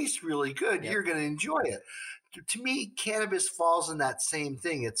it tastes really good, Yep. you're going to enjoy it. To me, cannabis falls in that same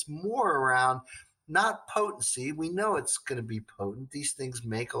thing. It's more around not potency. We know it's going to be potent. These things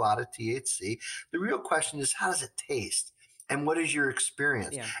make a lot of THC. The real question is, how does it taste? And what is your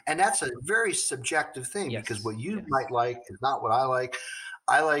experience? Yeah. And that's a very subjective thing, Yes. because what you Yes. might like is not what I like.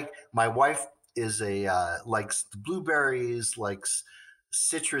 My wife is likes the blueberries, likes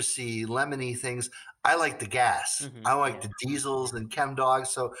citrusy, lemony things. I like the gas. Mhm. I like Yeah. the diesels and chem dogs.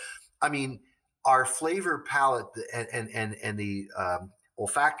 So, I mean, our flavor palette and the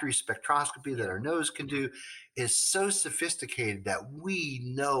olfactory spectroscopy that our nose can do is so sophisticated that we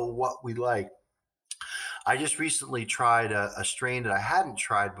know what we like. I just recently tried a strain that I hadn't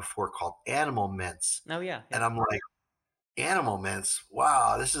tried before called Animal Mints. Oh yeah. And Yeah. I'm like, Animal Mints,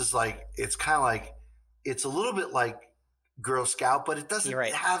 wow, this is like, it's kind of like, it's a little bit like Girl Scout, but it doesn't You're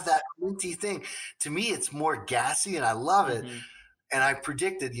right. have that minty thing. To me, it's more gassy, and I love it. Mhm. And I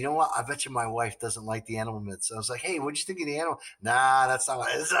predicted, you know what? I bet you my wife doesn't like the Animal Mints. So I was like, hey, what'd you think of the animal? Nah, that's not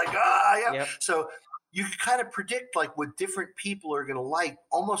what it's like. Yeah. Yep. So you can kind of predict like what different people are going to like,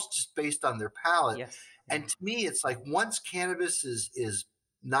 almost just based on their palate. Yes. And to me, it's like, once cannabis is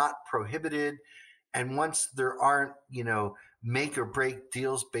not prohibited, and once there aren't, make or break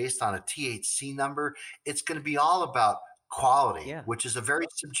deals based on a THC number, it's going to be all about quality, Yeah. which is a very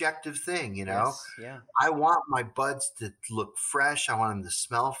subjective thing. Yes. Yeah. I want my buds to look fresh. I want them to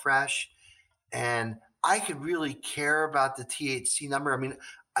smell fresh. And I could really care about the THC number. I mean,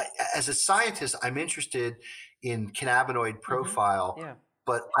 as a scientist, I'm interested in cannabinoid profile, Yeah.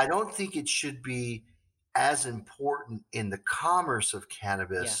 but I don't think it should be as important in the commerce of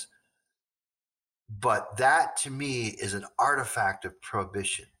cannabis. But that, to me, is an artifact of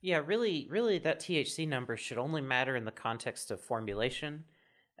prohibition. Yeah, really, that THC number should only matter in the context of formulation.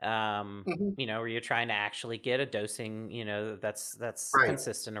 Where you're trying to actually get a dosing, that's Right.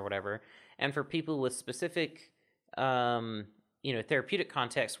 consistent or whatever. And for people with specific, therapeutic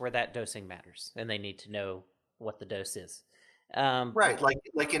contexts where that dosing matters, and they need to know what the dose is. Right.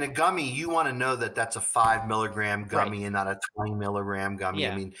 Like in a gummy, you want to know that that's a 5 milligram gummy and not a 20 milligram gummy.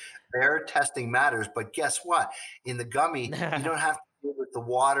 Yeah. I mean, their testing matters, but guess what? In the gummy, you don't have to deal with the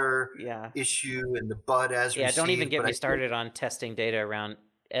water Yeah. issue and the bud as Yeah, don't even received, get but me I think- started on testing data around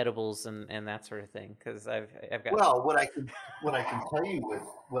edibles and that sort of thing, because I've got Well, what I can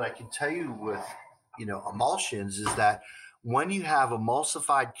tell you with emulsions is that when you have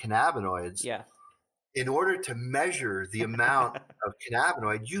emulsified cannabinoids, yeah. in order to measure the amount of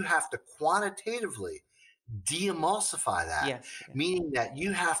cannabinoid, you have to quantitatively de-emulsify that, Yes. meaning that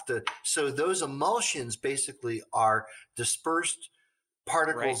you have to. So those emulsions basically are dispersed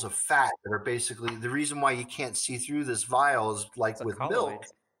particles of fat that are basically the reason why you can't see through this vial is like It's a with colloid. milk.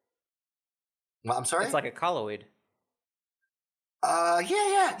 Well, I'm sorry. It's like a colloid.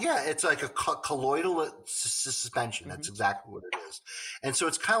 Yeah. It's like a colloidal suspension. That's exactly what it is. And so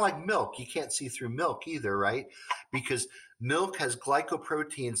it's kind of like milk. You can't see through milk either, right? Because milk has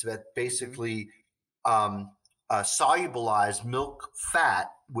glycoproteins that basically solubilize milk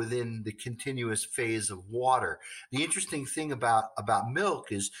fat within the continuous phase of water. The interesting thing about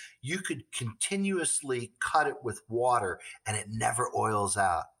milk is you could continuously cut it with water and it never oils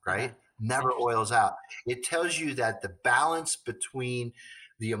out, right? Never oils out. It tells you that the balance between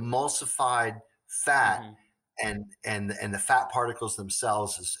the emulsified fat and the fat particles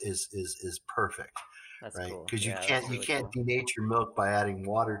themselves is perfect. That's right? cool. Because Yeah, you that's can't really cool. denature milk by adding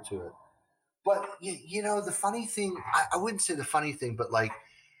water to it. But the funny thing, I wouldn't say the funny thing, but like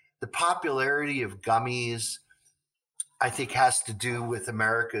the popularity of gummies, I think has to do with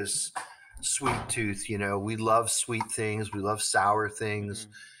America's sweet tooth. We love sweet things. We love sour things.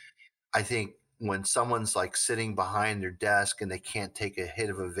 I think when someone's like sitting behind their desk and they can't take a hit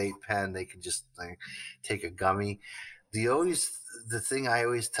of a vape pen, they can just like take a gummy. The thing I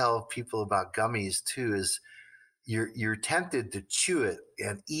always tell people about gummies too is you're tempted to chew it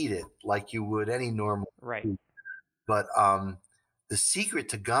and eat it like you would any normal food. But the secret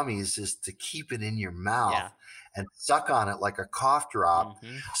to gummies is to keep it in your mouth and suck on it like a cough drop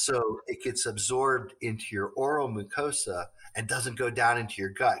so it gets absorbed into your oral mucosa and doesn't go down into your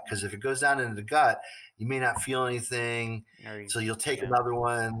gut. Because if it goes down into the gut, you may not feel anything. So you'll take another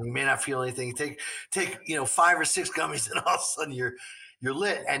one. You may not feel anything. Take 5 or 6 gummies, and all of a sudden you're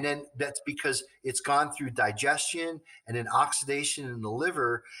lit. And then that's because it's gone through digestion and then oxidation in the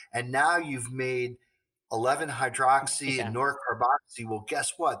liver. And now you've made 11-hydroxy Yeah. and norcarboxy. Well,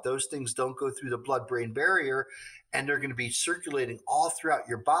 guess what? Those things don't go through the blood-brain barrier, and they're going to be circulating all throughout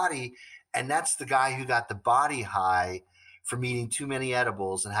your body. And that's the guy who got the body high from eating too many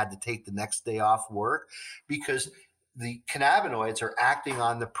edibles and had to take the next day off work, because the cannabinoids are acting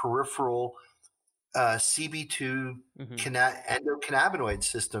on the peripheral CB2 endocannabinoid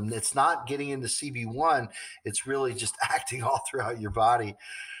system. It's not getting into CB1. It's really just acting all throughout your body.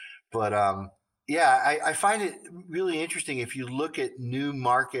 But yeah, I find it really interesting if you look at new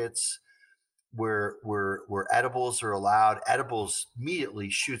markets where edibles are allowed. Edibles immediately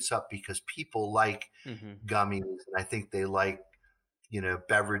shoots up because people like gummies, and I think they like,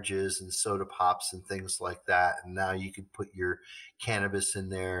 beverages and soda pops and things like that. And now you could put your cannabis in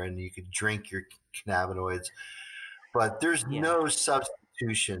there and you could drink your cannabinoids. But there's no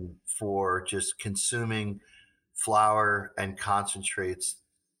substitution for just consuming flower and concentrates,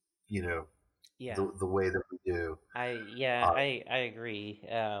 the way that we do. I agree.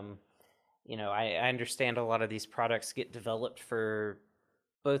 I understand a lot of these products get developed for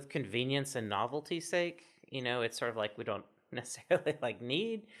both convenience and novelty's sake. It's sort of like we don't necessarily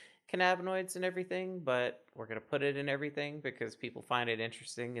need cannabinoids and everything, but we're going to put it in everything because people find it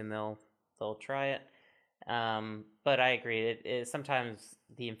interesting and they'll try it. But I agree. It sometimes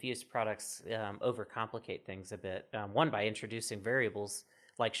the infused products overcomplicate things a bit. One, by introducing variables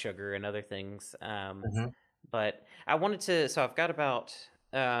like sugar and other things. But I wanted to. So I've got about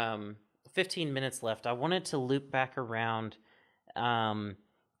 15 minutes left. I wanted to loop back around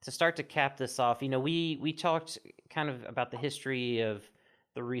to start to cap this off. We talked kind of about the history of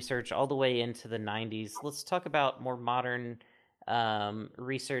the research all the way into the 90s. Let's talk about more modern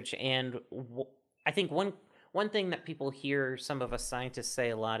research. And I think one thing that people hear some of us scientists say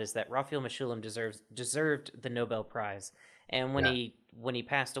a lot is that Raphael Mechoulam deserved the Nobel Prize. And when he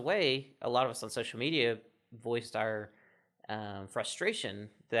passed away, a lot of us on social media voiced our frustration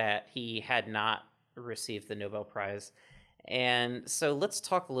that he had not received the Nobel Prize. And so let's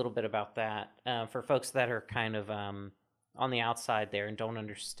talk a little bit about that for folks that are kind of on the outside there and don't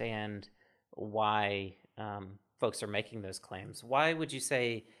understand why folks are making those claims. Why would you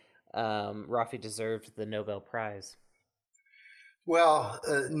say Rafi deserved the Nobel Prize? Well,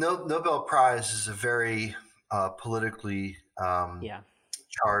 Nobel Prize is a very politically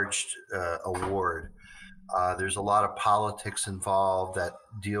charged award. There's a lot of politics involved that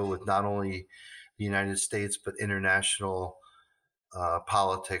deal with not only the United States but international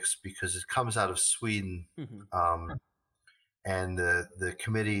politics, because it comes out of Sweden. And the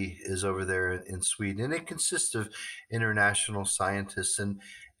committee is over there in Sweden, and it consists of international scientists.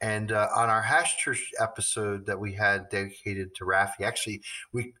 And on our Hash Church episode that we had dedicated to Rafi, actually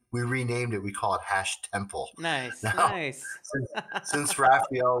we renamed it. We call it Hash Temple. Nice. Since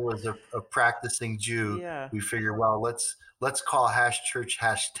Raphael was a practicing Jew, we figured, well, let's call Hash Church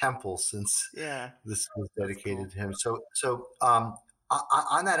Hash Temple, since this was dedicated to him. So on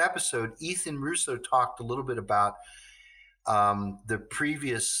that episode, Ethan Russo talked a little bit about the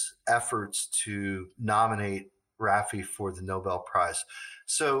previous efforts to nominate Rafi for the Nobel Prize.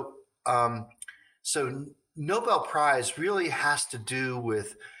 So Nobel Prize really has to do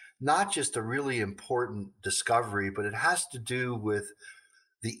with not just a really important discovery, but it has to do with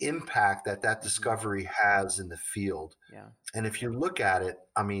the impact that discovery has in the field. And if you look at it,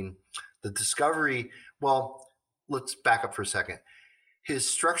 I mean, the discovery, well, let's back up for a second. His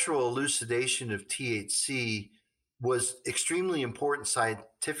structural elucidation of THC was extremely important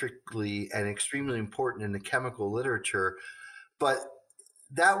scientifically and extremely important in the chemical literature, but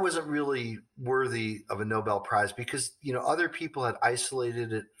that wasn't really worthy of a Nobel Prize because, other people had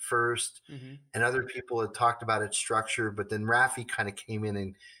isolated it first and other people had talked about its structure, but then Rafi kind of came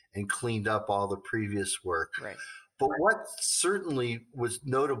in and cleaned up all the previous work. Right. But what certainly was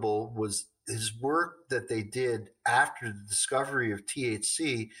notable was his work that they did after the discovery of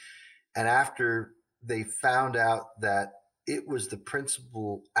THC, and after they found out that it was the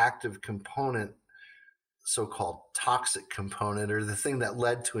principal active component, so-called toxic component, or the thing that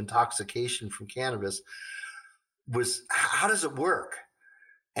led to intoxication from cannabis, was how does it work?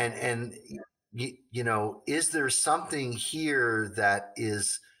 And is there something here that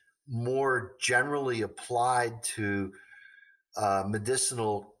is more generally applied to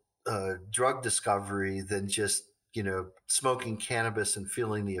medicinal drug discovery than just smoking cannabis and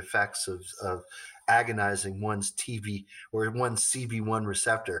feeling the effects of agonizing one's TV or one's CB1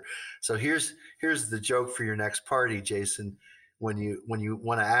 receptor? So here's the joke for your next party, Jason. When you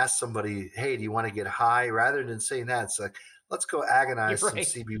want to ask somebody, hey, do you want to get high? Rather than saying that, it's like, let's go agonize some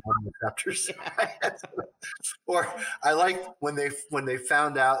CB1 receptors. Or I like when they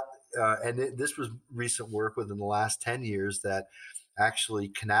found out this was recent work within the last 10 years, that actually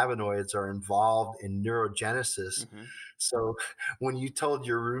cannabinoids are involved in neurogenesis. Mm-hmm. So when you told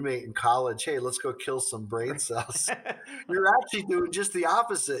your roommate in college, hey, let's go kill some brain cells, you're actually doing just the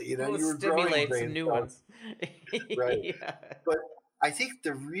opposite. You know, We'll you were growing stimulate some brain new cells. ones. Right. Yeah. But I think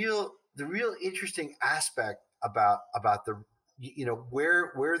the real interesting aspect about the, you know,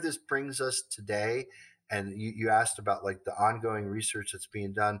 where this brings us today, and you asked about like the ongoing research that's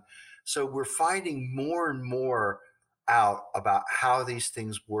being done. So we're finding more and more out about how these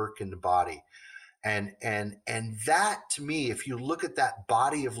things work in the body. And that, to me, if you look at that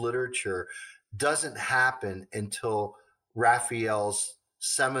body of literature, doesn't happen until Raphael's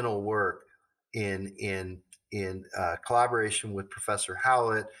seminal work in collaboration with Professor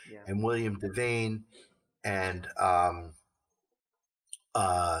Howlett Yeah. and William Devane and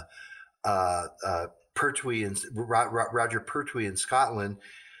Pertwee and Roger Pertwee in Scotland.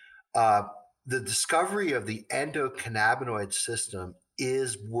 The discovery of the endocannabinoid system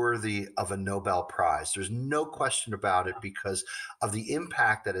is worthy of a Nobel Prize. There's no question about it, because of the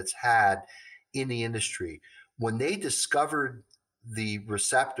impact that it's had in the industry. When they discovered the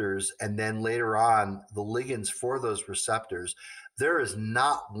receptors and then later on the ligands for those receptors, there is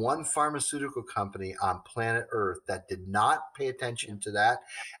not one pharmaceutical company on planet Earth that did not pay attention to that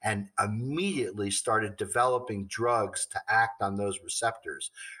and immediately started developing drugs to act on those receptors,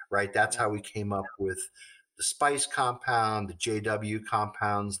 right? That's how we came up with the spice compound, the JW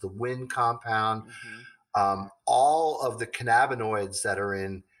compounds, the WIN compound, all of the cannabinoids that are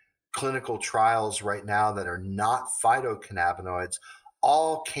in clinical trials right now that are not phytocannabinoids,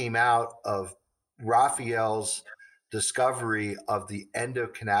 all came out of Raphael's discovery of the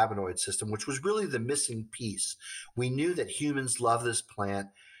endocannabinoid system, which was really the missing piece. We knew that humans love this plant.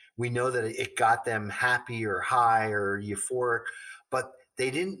 We know that it got them happy or high or euphoric, but they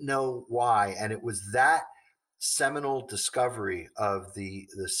didn't know why. And it was that seminal discovery of the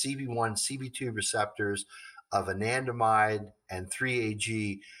CB1, CB2 receptors of anandamide and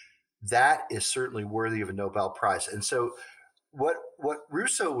 3-AG that is certainly worthy of a Nobel Prize. And so what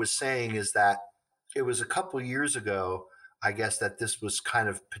Russo was saying is that it was a couple of years ago, I guess, that this was kind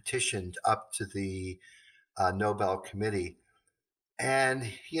of petitioned up to the Nobel Committee. And,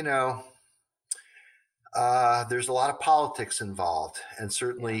 you know, there's a lot of politics involved. And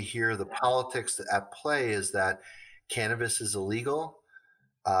certainly here, the politics at play is that cannabis is illegal.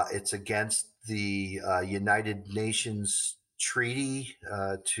 It's against the United Nations treaty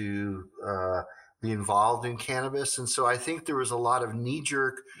to be involved in cannabis. And so I think there was a lot of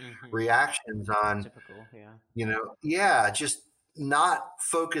knee-jerk reactions on, typical, you know, just not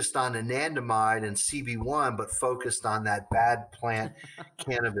focused on anandamide and CB1, but focused on that bad plant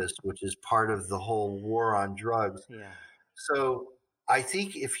cannabis, which is part of the whole war on drugs. Yeah. So I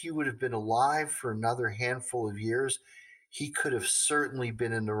think if he would have been alive for another handful of years, he could have certainly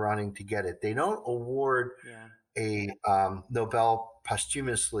been in the running to get it. They don't award a Nobel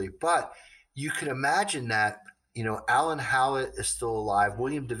posthumously, but you can imagine that, you know, Alan Howlett is still alive.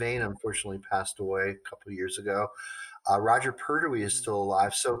 William Devane, unfortunately, passed away a couple of years ago. Roger Pertwee is still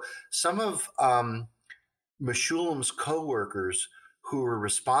alive. So some of Mechoulam's co-workers who were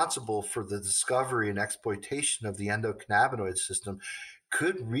responsible for the discovery and exploitation of the endocannabinoid system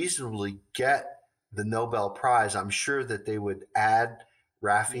could reasonably get the Nobel Prize. I'm sure that they would add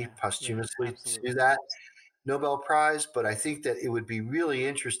Raffi posthumously to that Nobel Prize, but I think that it would be really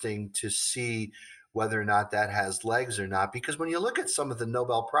interesting to see whether or not that has legs or not. Because when you look at some of the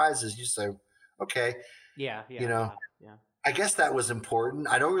Nobel Prizes, you say, okay, you know, I guess that was important.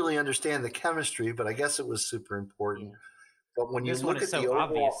 I don't really understand the chemistry, but I guess it was super important. But when you look at the overall,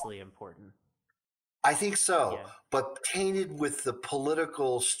 obviously important. I think so, but tainted with the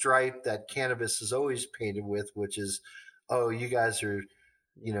political stripe that cannabis is always painted with, which is, oh, you guys are,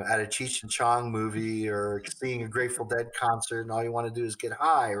 you know, at a Cheech and Chong movie or seeing a Grateful Dead concert and all you want to do is get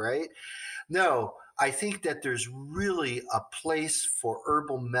high, right? No, I think that there's really a place for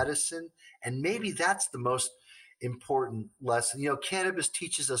herbal medicine, and maybe that's the most important lesson. You know, cannabis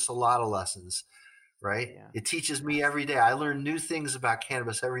teaches us a lot of lessons, right? It teaches me every day. I learn new things about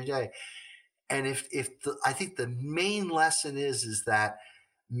cannabis every day. And I think the main lesson is that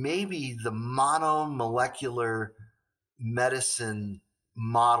maybe the monomolecular medicine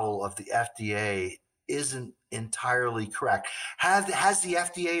model of the FDA isn't entirely correct. Has the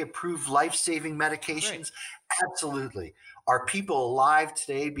FDA approved life-saving medications? Right. Absolutely. Are people alive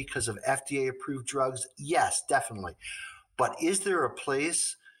today because of FDA-approved drugs? Yes, definitely. But is there a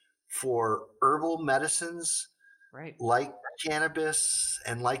place for herbal medicines like cannabis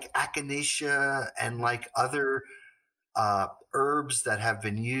and like echinacea and like other herbs that have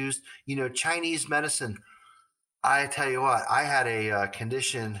been used. Chinese medicine. I tell you what, I had a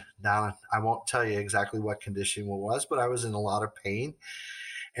condition. Now, I won't tell you exactly what condition it was, but I was in a lot of pain.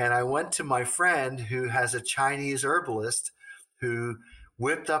 And I went to my friend who has a Chinese herbalist who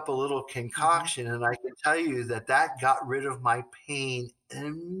whipped up a little concoction. And I can tell you that got rid of my pain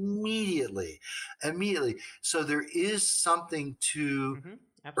immediately. So there is something to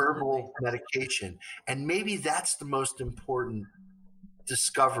herbal medication. And maybe that's the most important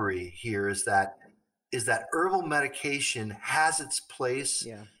discovery here is that herbal medication has its place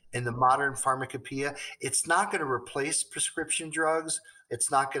in the modern pharmacopoeia. It's not going to replace prescription drugs. It's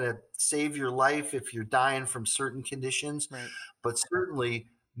not going to save your life if you're dying from certain conditions. Right. But certainly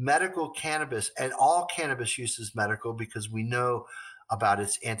medical cannabis, and all cannabis use is medical because we know about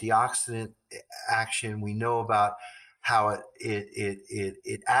its antioxidant action. We know about how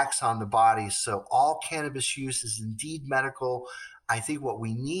it acts on the body. So all cannabis use is indeed medical. I think what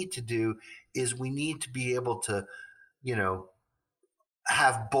we need to do is we need to be able to,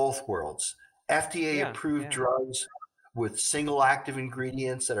 have both worlds. FDA approved drugs with single active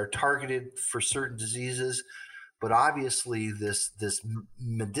ingredients that are targeted for certain diseases, but obviously this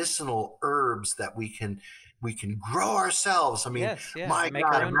medicinal herbs that we can grow ourselves. I mean, my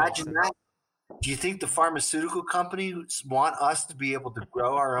God, imagine that. Do you think the pharmaceutical companies want us to be able to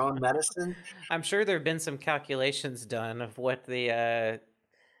grow our own medicine? I'm sure there have been some calculations done of what the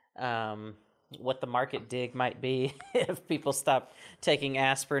market dig might be if people stop taking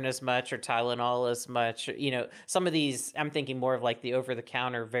aspirin as much or Tylenol as much. Some of these, I'm thinking more of like the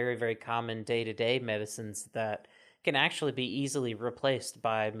over-the-counter, very, very common day-to-day medicines that can actually be easily replaced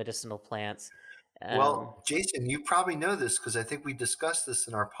by medicinal plants. Well, Jason, you probably know this because I think we discussed this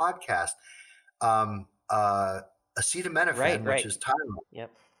in our podcast. Acetaminophen, which is Tylenol,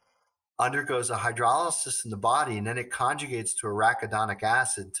 undergoes a hydrolysis in the body, and then it conjugates to arachidonic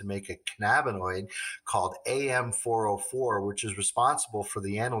acid to make a cannabinoid called AM404, which is responsible for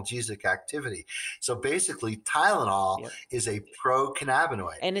the analgesic activity. So basically, Tylenol is a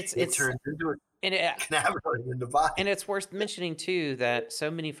pro-cannabinoid, and it turns into a cannabinoid in the body. And it's worth mentioning too that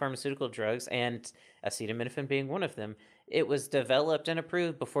so many pharmaceutical drugs, and acetaminophen being one of them, it was developed and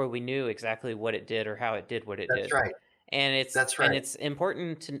approved before we knew exactly what it did or how it did what it did. That's right. And it's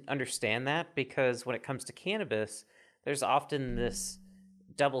important to understand that because when it comes to cannabis, there's often this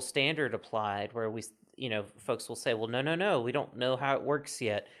double standard applied where folks will say, well, no, we don't know how it works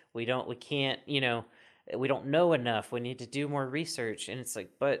yet. We can't, we don't know enough. We need to do more research. And it's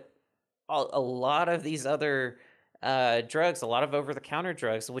like, but a lot of these other drugs, a lot of over-the-counter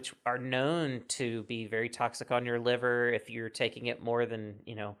drugs, which are known to be very toxic on your liver if you're taking it more than,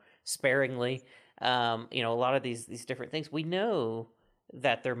 sparingly. A lot of these different things, we know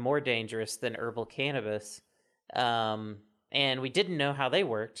that they're more dangerous than herbal cannabis. And we didn't know how they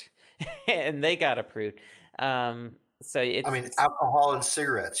worked and they got approved. Alcohol and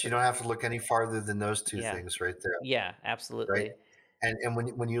cigarettes, you don't have to look any farther than those two things right there. Yeah, absolutely. Right? And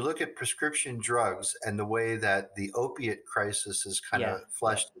when you look at prescription drugs and the way that the opiate crisis has kind of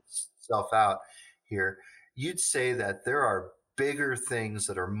fleshed itself out here, you'd say that there are bigger things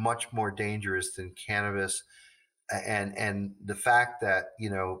that are much more dangerous than cannabis, and the fact that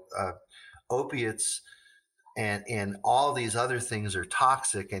opiates and all these other things are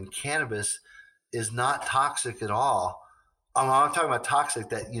toxic, and cannabis is not toxic at all. I'm talking about toxic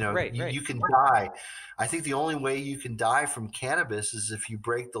that you can die. I think the only way you can die from cannabis is if you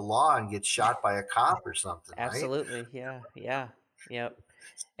break the law and get shot by a cop or something. Absolutely, right? Yep.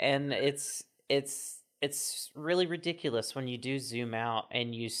 And it's really ridiculous when you do zoom out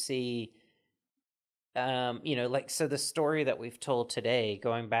and you see, so the story that we've told today,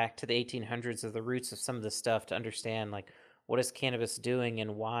 going back to the 1800s of the roots of some of this stuff to understand, like, what is cannabis doing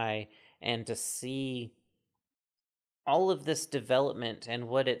and why, and to see all of this development and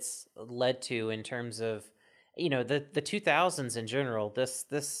what it's led to in terms of, the 2000s in general, this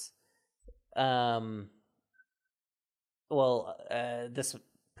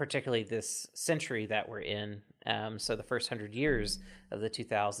particularly this century that we're in, so the first 100 years of the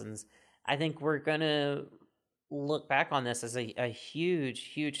 2000s, I think we're going to look back on this as a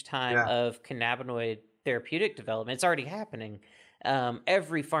huge time of cannabinoid therapeutic development. It's already happening.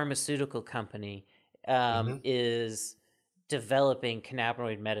 Every pharmaceutical company is developing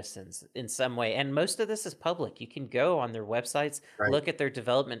cannabinoid medicines in some way. And most of this is public. You can go on their websites, look at their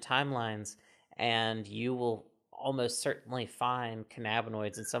development timelines, and you will almost certainly find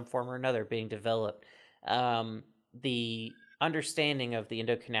cannabinoids in some form or another being developed. The understanding of the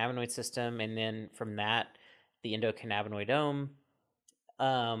endocannabinoid system, and then from that, the endocannabinoidome,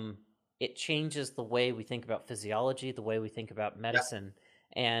 it changes the way we think about physiology, the way we think about medicine,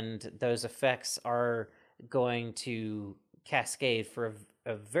 and those effects are going to cascade for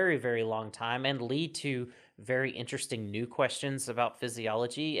a very, very long time and lead to very interesting new questions about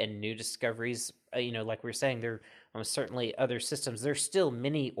physiology and new discoveries. Like we were saying, there are certainly other systems. There's still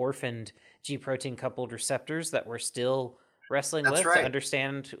many orphaned G protein coupled receptors that we're still wrestling That's with to right.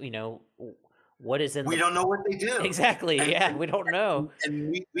 understand, what is in We don't know what they do. Exactly. And We don't know.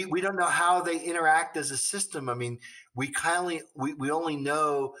 and we don't know how they interact as a system. I mean, we only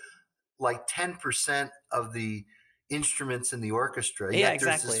know like 10% of the instruments in the orchestra. Yeah, Yet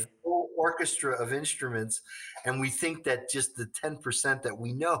there's exactly. this full orchestra of instruments, and we think that just the 10% that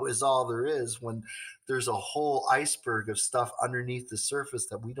we know is all there is, when there's a whole iceberg of stuff underneath the surface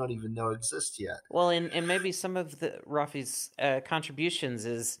that we don't even know exists yet. Well, and maybe some of the Rafi's contributions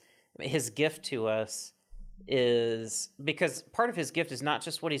is his gift to us, is because part of his gift is not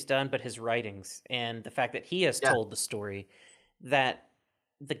just what he's done, but his writings and the fact that he has Yeah. told the story. That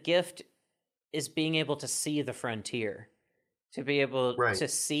the gift is being able to see the frontier, to be able Right. to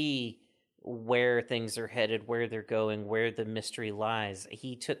see where things are headed, where they're going, where the mystery lies.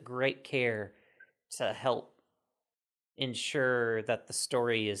 He took great care to help ensure that the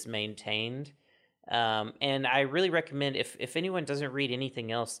story is maintained. And I really recommend, if anyone doesn't read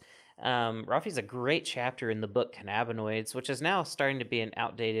anything else, Rafi's a great chapter in the book Cannabinoids, which is now starting to be an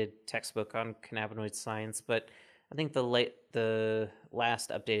outdated textbook on cannabinoid science. But I think the last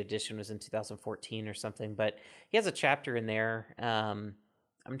updated edition was in 2014 or something. But he has a chapter in there.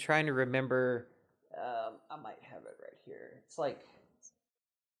 I'm trying to remember. I might have it right here.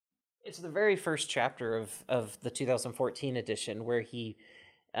 It's the very first chapter of the 2014 edition, where he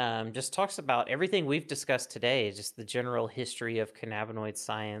just talks about everything we've discussed today, just the general history of cannabinoid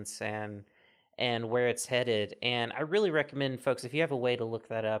science and where it's headed. And I really recommend folks, if you have a way to look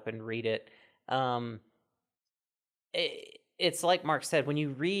that up and read it, it's like Mark said, when you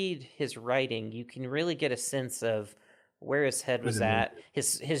read his writing, you can really get a sense of where his head was at,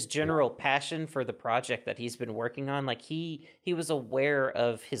 his general passion for the project that he's been working on. Like he was aware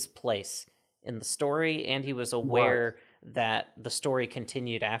of his place in the story, and he was aware that the story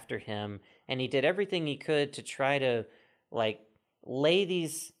continued after him, and he did everything he could to try to like lay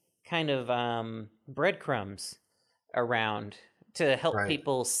these kind of breadcrumbs around to help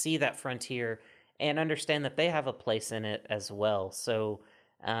people see that frontier and understand that they have a place in it as well. So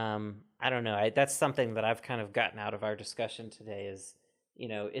I don't know. That's something that I've kind of gotten out of our discussion today is,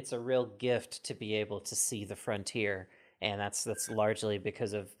 it's a real gift to be able to see the frontier. And that's largely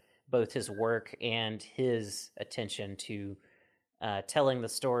because of both his work and his attention to telling the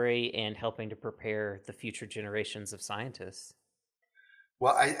story and helping to prepare the future generations of scientists.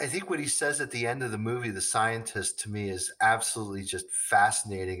 Well, I think what he says at the end of the movie, The Scientist, to me is absolutely just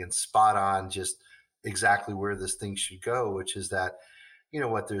fascinating and spot on, just exactly where this thing should go, which is that,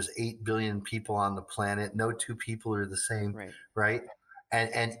 there's 8 billion people on the planet. No two people are the same, right?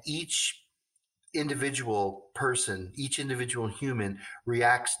 And each individual person, each individual human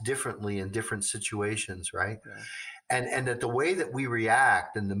reacts differently in different situations, right? Yeah. And that the way that we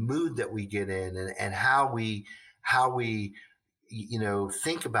react and the mood that we get in and how we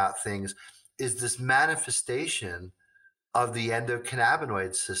think about things is this manifestation of the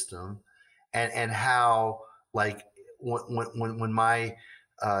endocannabinoid system, and how, like, when my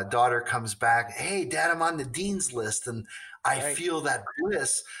daughter comes back, hey, Dad, I'm on the dean's list, and I feel that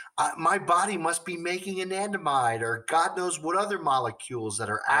bliss. My body must be making anandamide or God knows what other molecules that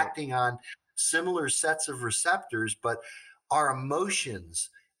are acting on similar sets of receptors, but our emotions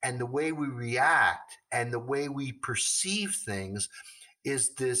and the way we react and the way we perceive things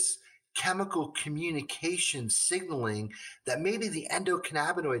is this chemical communication signaling that maybe the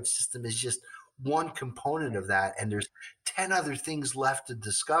endocannabinoid system is just one component of that, and there's 10 other things left to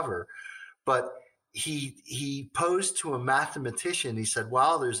discover. But he posed to a mathematician. He said,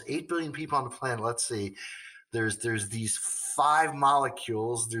 well, there's 8 billion people on the planet. Let's see, there's these 5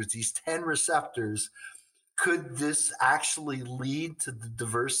 molecules, there's these 10 receptors. Could this actually lead to the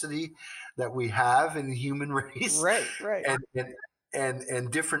diversity that we have in the human race? Right.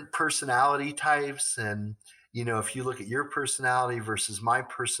 And different personality types. And, if you look at your personality versus my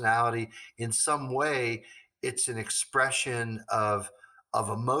personality, in some way, it's an expression of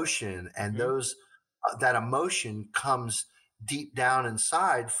emotion. And that emotion comes deep down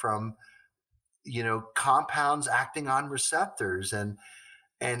inside from, compounds acting on receptors. And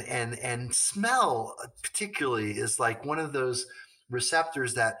smell particularly is like one of those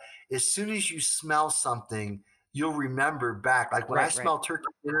receptors that as soon as you smell something, you'll remember back. Like when I smell turkey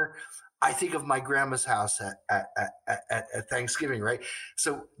dinner, I think of my grandma's house at Thanksgiving, right?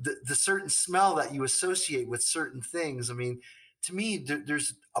 So the certain smell that you associate with certain things, I mean, to me,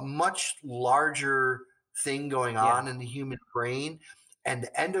 there's a much larger thing going Yeah. on in the human brain, and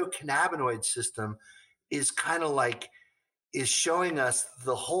the endocannabinoid system is kind of like is showing us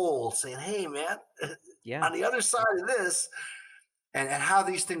the whole, saying, "Hey, man, Yeah. on the other side of this." And how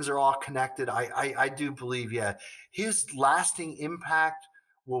these things are all connected, I do believe, yeah, his lasting impact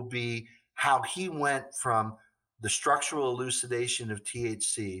will be how he went from the structural elucidation of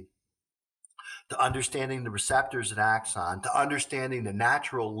THC to understanding the receptors it acts on, to understanding the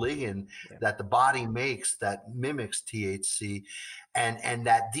natural ligand Yeah. that the body makes that mimics THC, and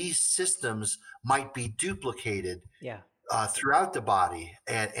that these systems might be duplicated Yeah. throughout the body,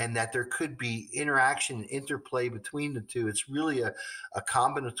 and that there could be interaction and interplay between the two. It's really a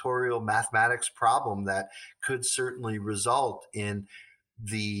combinatorial mathematics problem that could certainly result in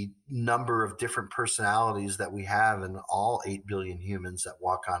the number of different personalities that we have in all 8 billion humans that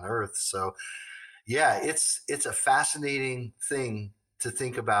walk on Earth. So yeah, it's a fascinating thing to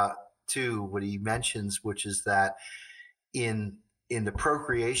think about too, what he mentions, which is that in the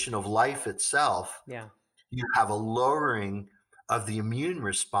procreation of life itself, Yeah. you have a lowering of the immune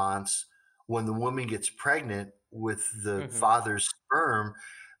response when the woman gets pregnant with the father's sperm.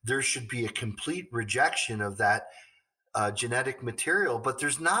 There should be a complete rejection of that genetic material, but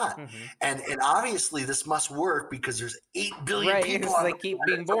there's not. And obviously this must work because there's 8 billion Right, people because on they the keep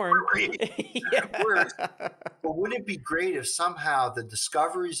planet being to born. procreate. Yeah. It works. But wouldn't it be great if somehow the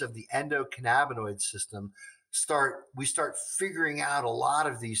discoveries of the endocannabinoid system we start figuring out a lot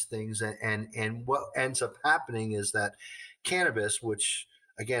of these things, and what ends up happening is that cannabis, which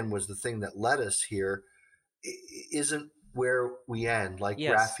again was the thing that led us here, isn't where we end. Like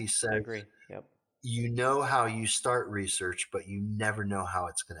Yes, Rafi I said, agree. Yep. you know how you start research, but you never know how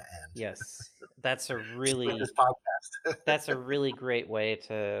it's going to end. Yes. That's a Just like really this podcast. that's a really great way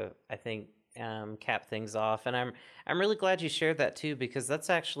to, I think, cap things off. And I'm really glad you shared that too, because that's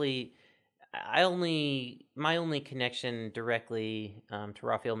actually my only connection directly to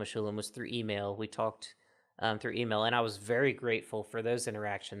Raphael Mechoulam was through email. We talked through email, and I was very grateful for those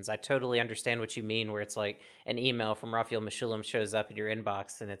interactions. I totally understand what you mean, where it's like an email from Raphael Mechoulam shows up in your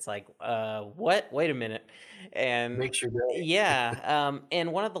inbox, and it's like, what? Wait a minute. And Makes your day. yeah,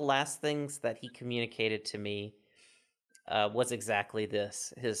 and one of the last things that he communicated to me was exactly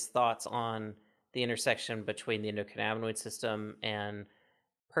this: his thoughts on the intersection between the endocannabinoid system and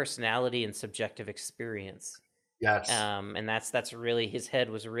personality and subjective experience. Yes. And that's really, his head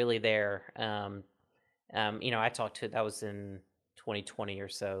was really there. I talked to, that was in 2020 or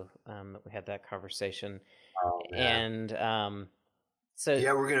so, that we had that conversation. Oh, And so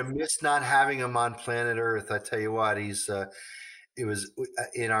yeah, we're gonna miss not having him on planet Earth. I tell you what, it was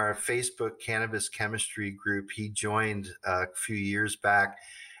in our Facebook cannabis chemistry group. He joined a few years back,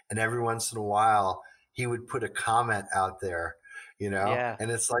 and every once in a while he would put a comment out there, yeah,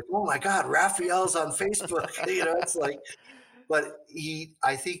 and it's like, oh my God, Raphael's on Facebook. It's like, but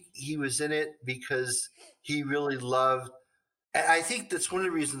I think he was in it because he really loved. And I think that's one of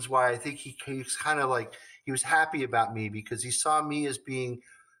the reasons why I think he's kind of like, he was happy about me, because he saw me as being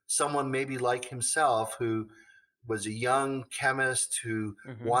someone maybe like himself, who was a young chemist who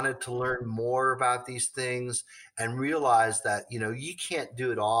wanted to learn more about these things, and realized that, you can't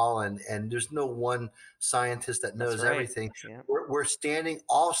do it all. And there's no one scientist that knows that's right. everything. Yeah. We're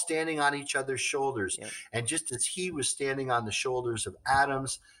all standing on each other's shoulders. Yep. And just as he was standing on the shoulders of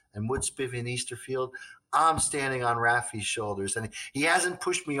Adams and Woodspivy and Easterfield, I'm standing on Rafi's shoulders, and he hasn't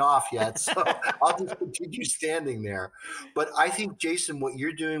pushed me off yet. So I'll just continue standing there. But I think, Jason, what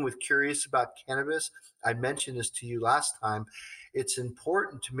you're doing with Curious About Cannabis, I mentioned this to you last time, it's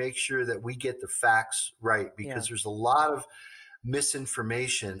important to make sure that we get the facts right, because there's a lot of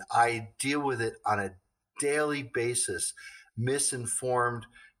misinformation. I deal with it on a daily basis. Misinformed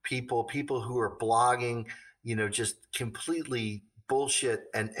people who are blogging, just completely bullshit.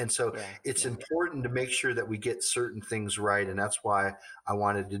 And so it's important to make sure that we get certain things right. And that's why I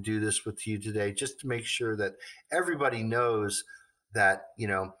wanted to do this with you today, just to make sure that everybody knows that,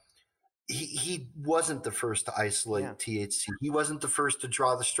 he wasn't the first to isolate THC. He wasn't the first to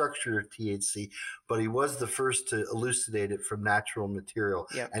draw the structure of THC, but he was the first to elucidate it from natural material.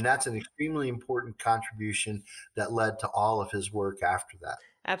 And that's an extremely important contribution that led to all of his work after that.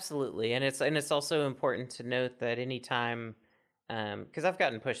 Absolutely. And it's also important to note that anytime, because I've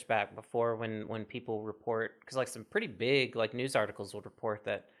gotten pushed back before when people report, because like some pretty big like news articles will report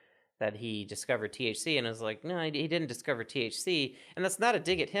that he discovered THC, and I was like, no, he didn't discover THC, and that's not a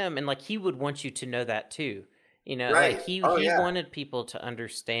dig at him, and like he would want you to know that too, Right. like he Oh, he yeah. wanted people to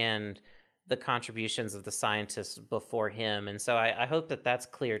understand the contributions of the scientists before him. And so I hope that that's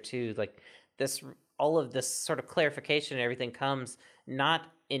clear too. Like all of this sort of clarification and everything comes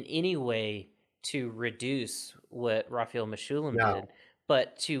not in any way to reduce what Raphael Mechoulam did,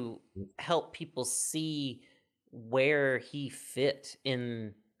 but to help people see where he fit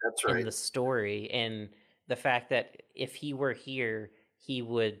in the story, and the fact that if he were here, he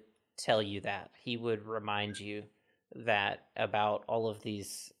would tell you that. He would remind you that about all of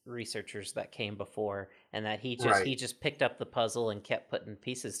these researchers that came before, and that he just picked up the puzzle and kept putting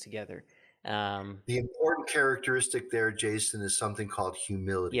pieces together. The important characteristic there, Jason, is something called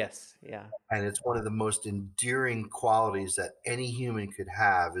humility. Yes, yeah. And it's one of the most endearing qualities that any human could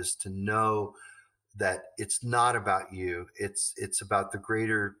have, is to know that it's not about you. It's about the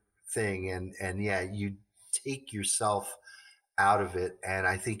greater thing. And yeah, you take yourself out of it. And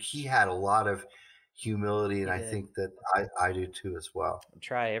I think he had a lot of humility, and I think that I do too as well.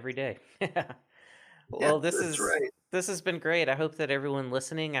 Try every day. Well, this has been great. I hope that everyone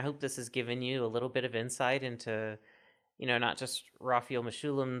listening, I hope this has given you a little bit of insight into, not just Raphael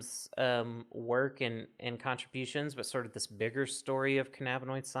Mechoulam's work and contributions, but sort of this bigger story of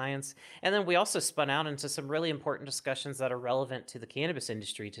cannabinoid science. And then we also spun out into some really important discussions that are relevant to the cannabis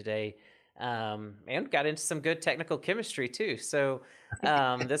industry today, and got into some good technical chemistry too. So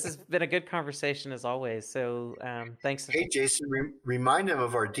this has been a good conversation as always. So thanks. Hey, Jason, remind them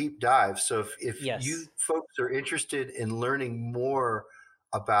of our deep dive. So if you folks are interested in learning more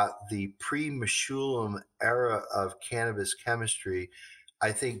about the pre-Mechoulam era of cannabis chemistry,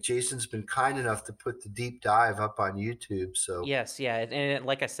 I think Jason's been kind enough to put the deep dive up on YouTube. So yes, yeah, and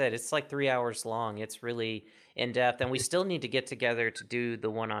like I said, it's like 3 hours long. It's really in depth, and we still need to get together to do the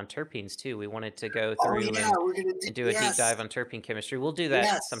one on terpenes too. We wanted to go through and do a deep dive on terpene chemistry. We'll do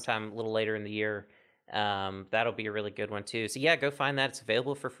that sometime a little later in the year. That'll be a really good one too. So yeah, go find that. It's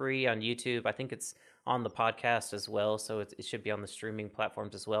available for free on YouTube. I think it's on the podcast as well, so it should be on the streaming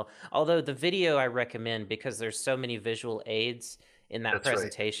platforms as well. Although the video I recommend, because there's so many visual aids in that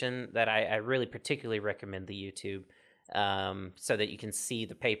presentation, that I really particularly recommend the YouTube, so that you can see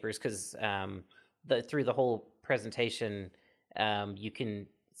the papers, because through the whole presentation, you can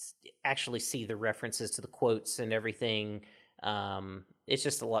actually see the references to the quotes and everything. It's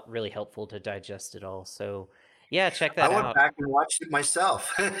just really helpful to digest it all. So yeah, check that out. I went back and watched it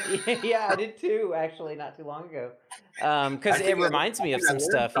myself. Yeah, I did too, actually, not too long ago. Because it reminds me of some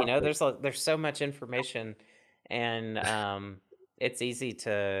stuff, there's so much information, and it's easy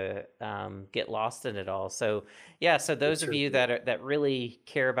to get lost in it all. So yeah, so those of you that really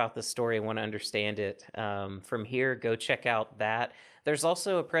care about the story and want to understand it from here, go check out that. There's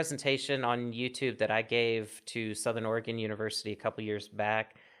also a presentation on YouTube that I gave to Southern Oregon University a couple years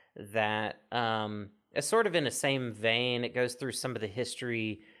back that is sort of in the same vein. It goes through some of the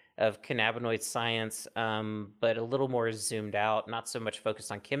history of cannabinoid science, but a little more zoomed out, not so much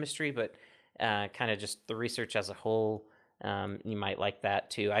focused on chemistry, but kind of just the research as a whole. You might like that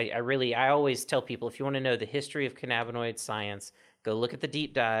too. I always tell people, if you want to know the history of cannabinoid science, go look at the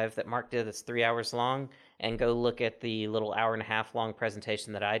deep dive that Mark did that's 3 hours long, and go look at the little hour-and-a-half long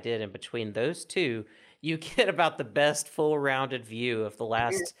presentation that I did. And between those two, you get about the best full-rounded view of the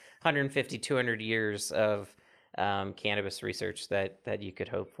last 150, 200 years of cannabis research that you could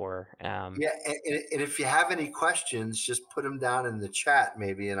hope for. And if you have any questions, just put them down in the chat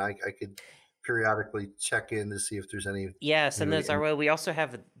maybe, and I could periodically check in to see if there's any. Yes, and there's we also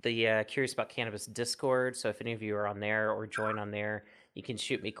have the Curious About Cannabis Discord. So if any of you are on there or join on there, you can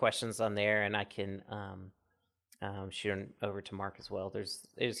shoot me questions on there, and I can shoot them over to Mark as well. There's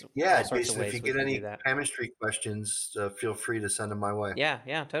all sorts of ways if you get any chemistry questions, feel free to send them my way.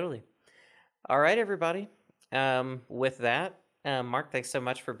 Yeah, totally. All right, everybody. With that, Mark, thanks so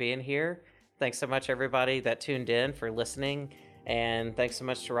much for being here. Thanks so much, everybody that tuned in, for listening. And thanks so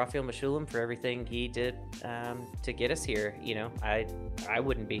much to Raphael Mechoulam for everything he did to get us here. I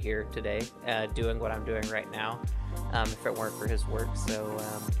wouldn't be here today doing what I'm doing right now if it weren't for his work. So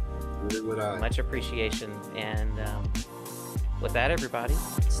much appreciation. And with that, everybody,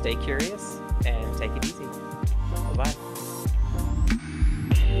 stay curious and take it easy. Bye-bye.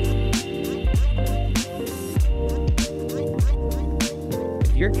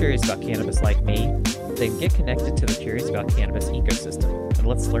 If you're curious about cannabis like me, then get connected to the Curious About Cannabis ecosystem, and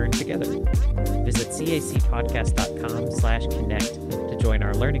let's learn together. Visit cacpodcast.com/connect to join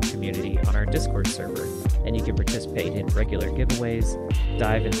our learning community on our Discord server, and you can participate in regular giveaways,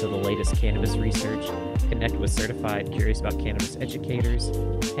 dive into the latest cannabis research, connect with certified Curious About Cannabis educators,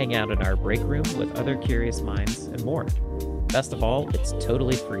 hang out in our break room with other curious minds, and more. Best of all, it's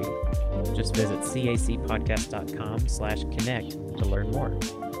totally free. Just visit cacpodcast.com/connect to learn more.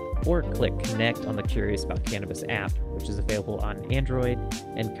 or click Connect on the Curious About Cannabis app, which is available on Android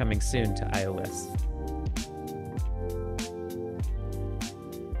and coming soon to iOS.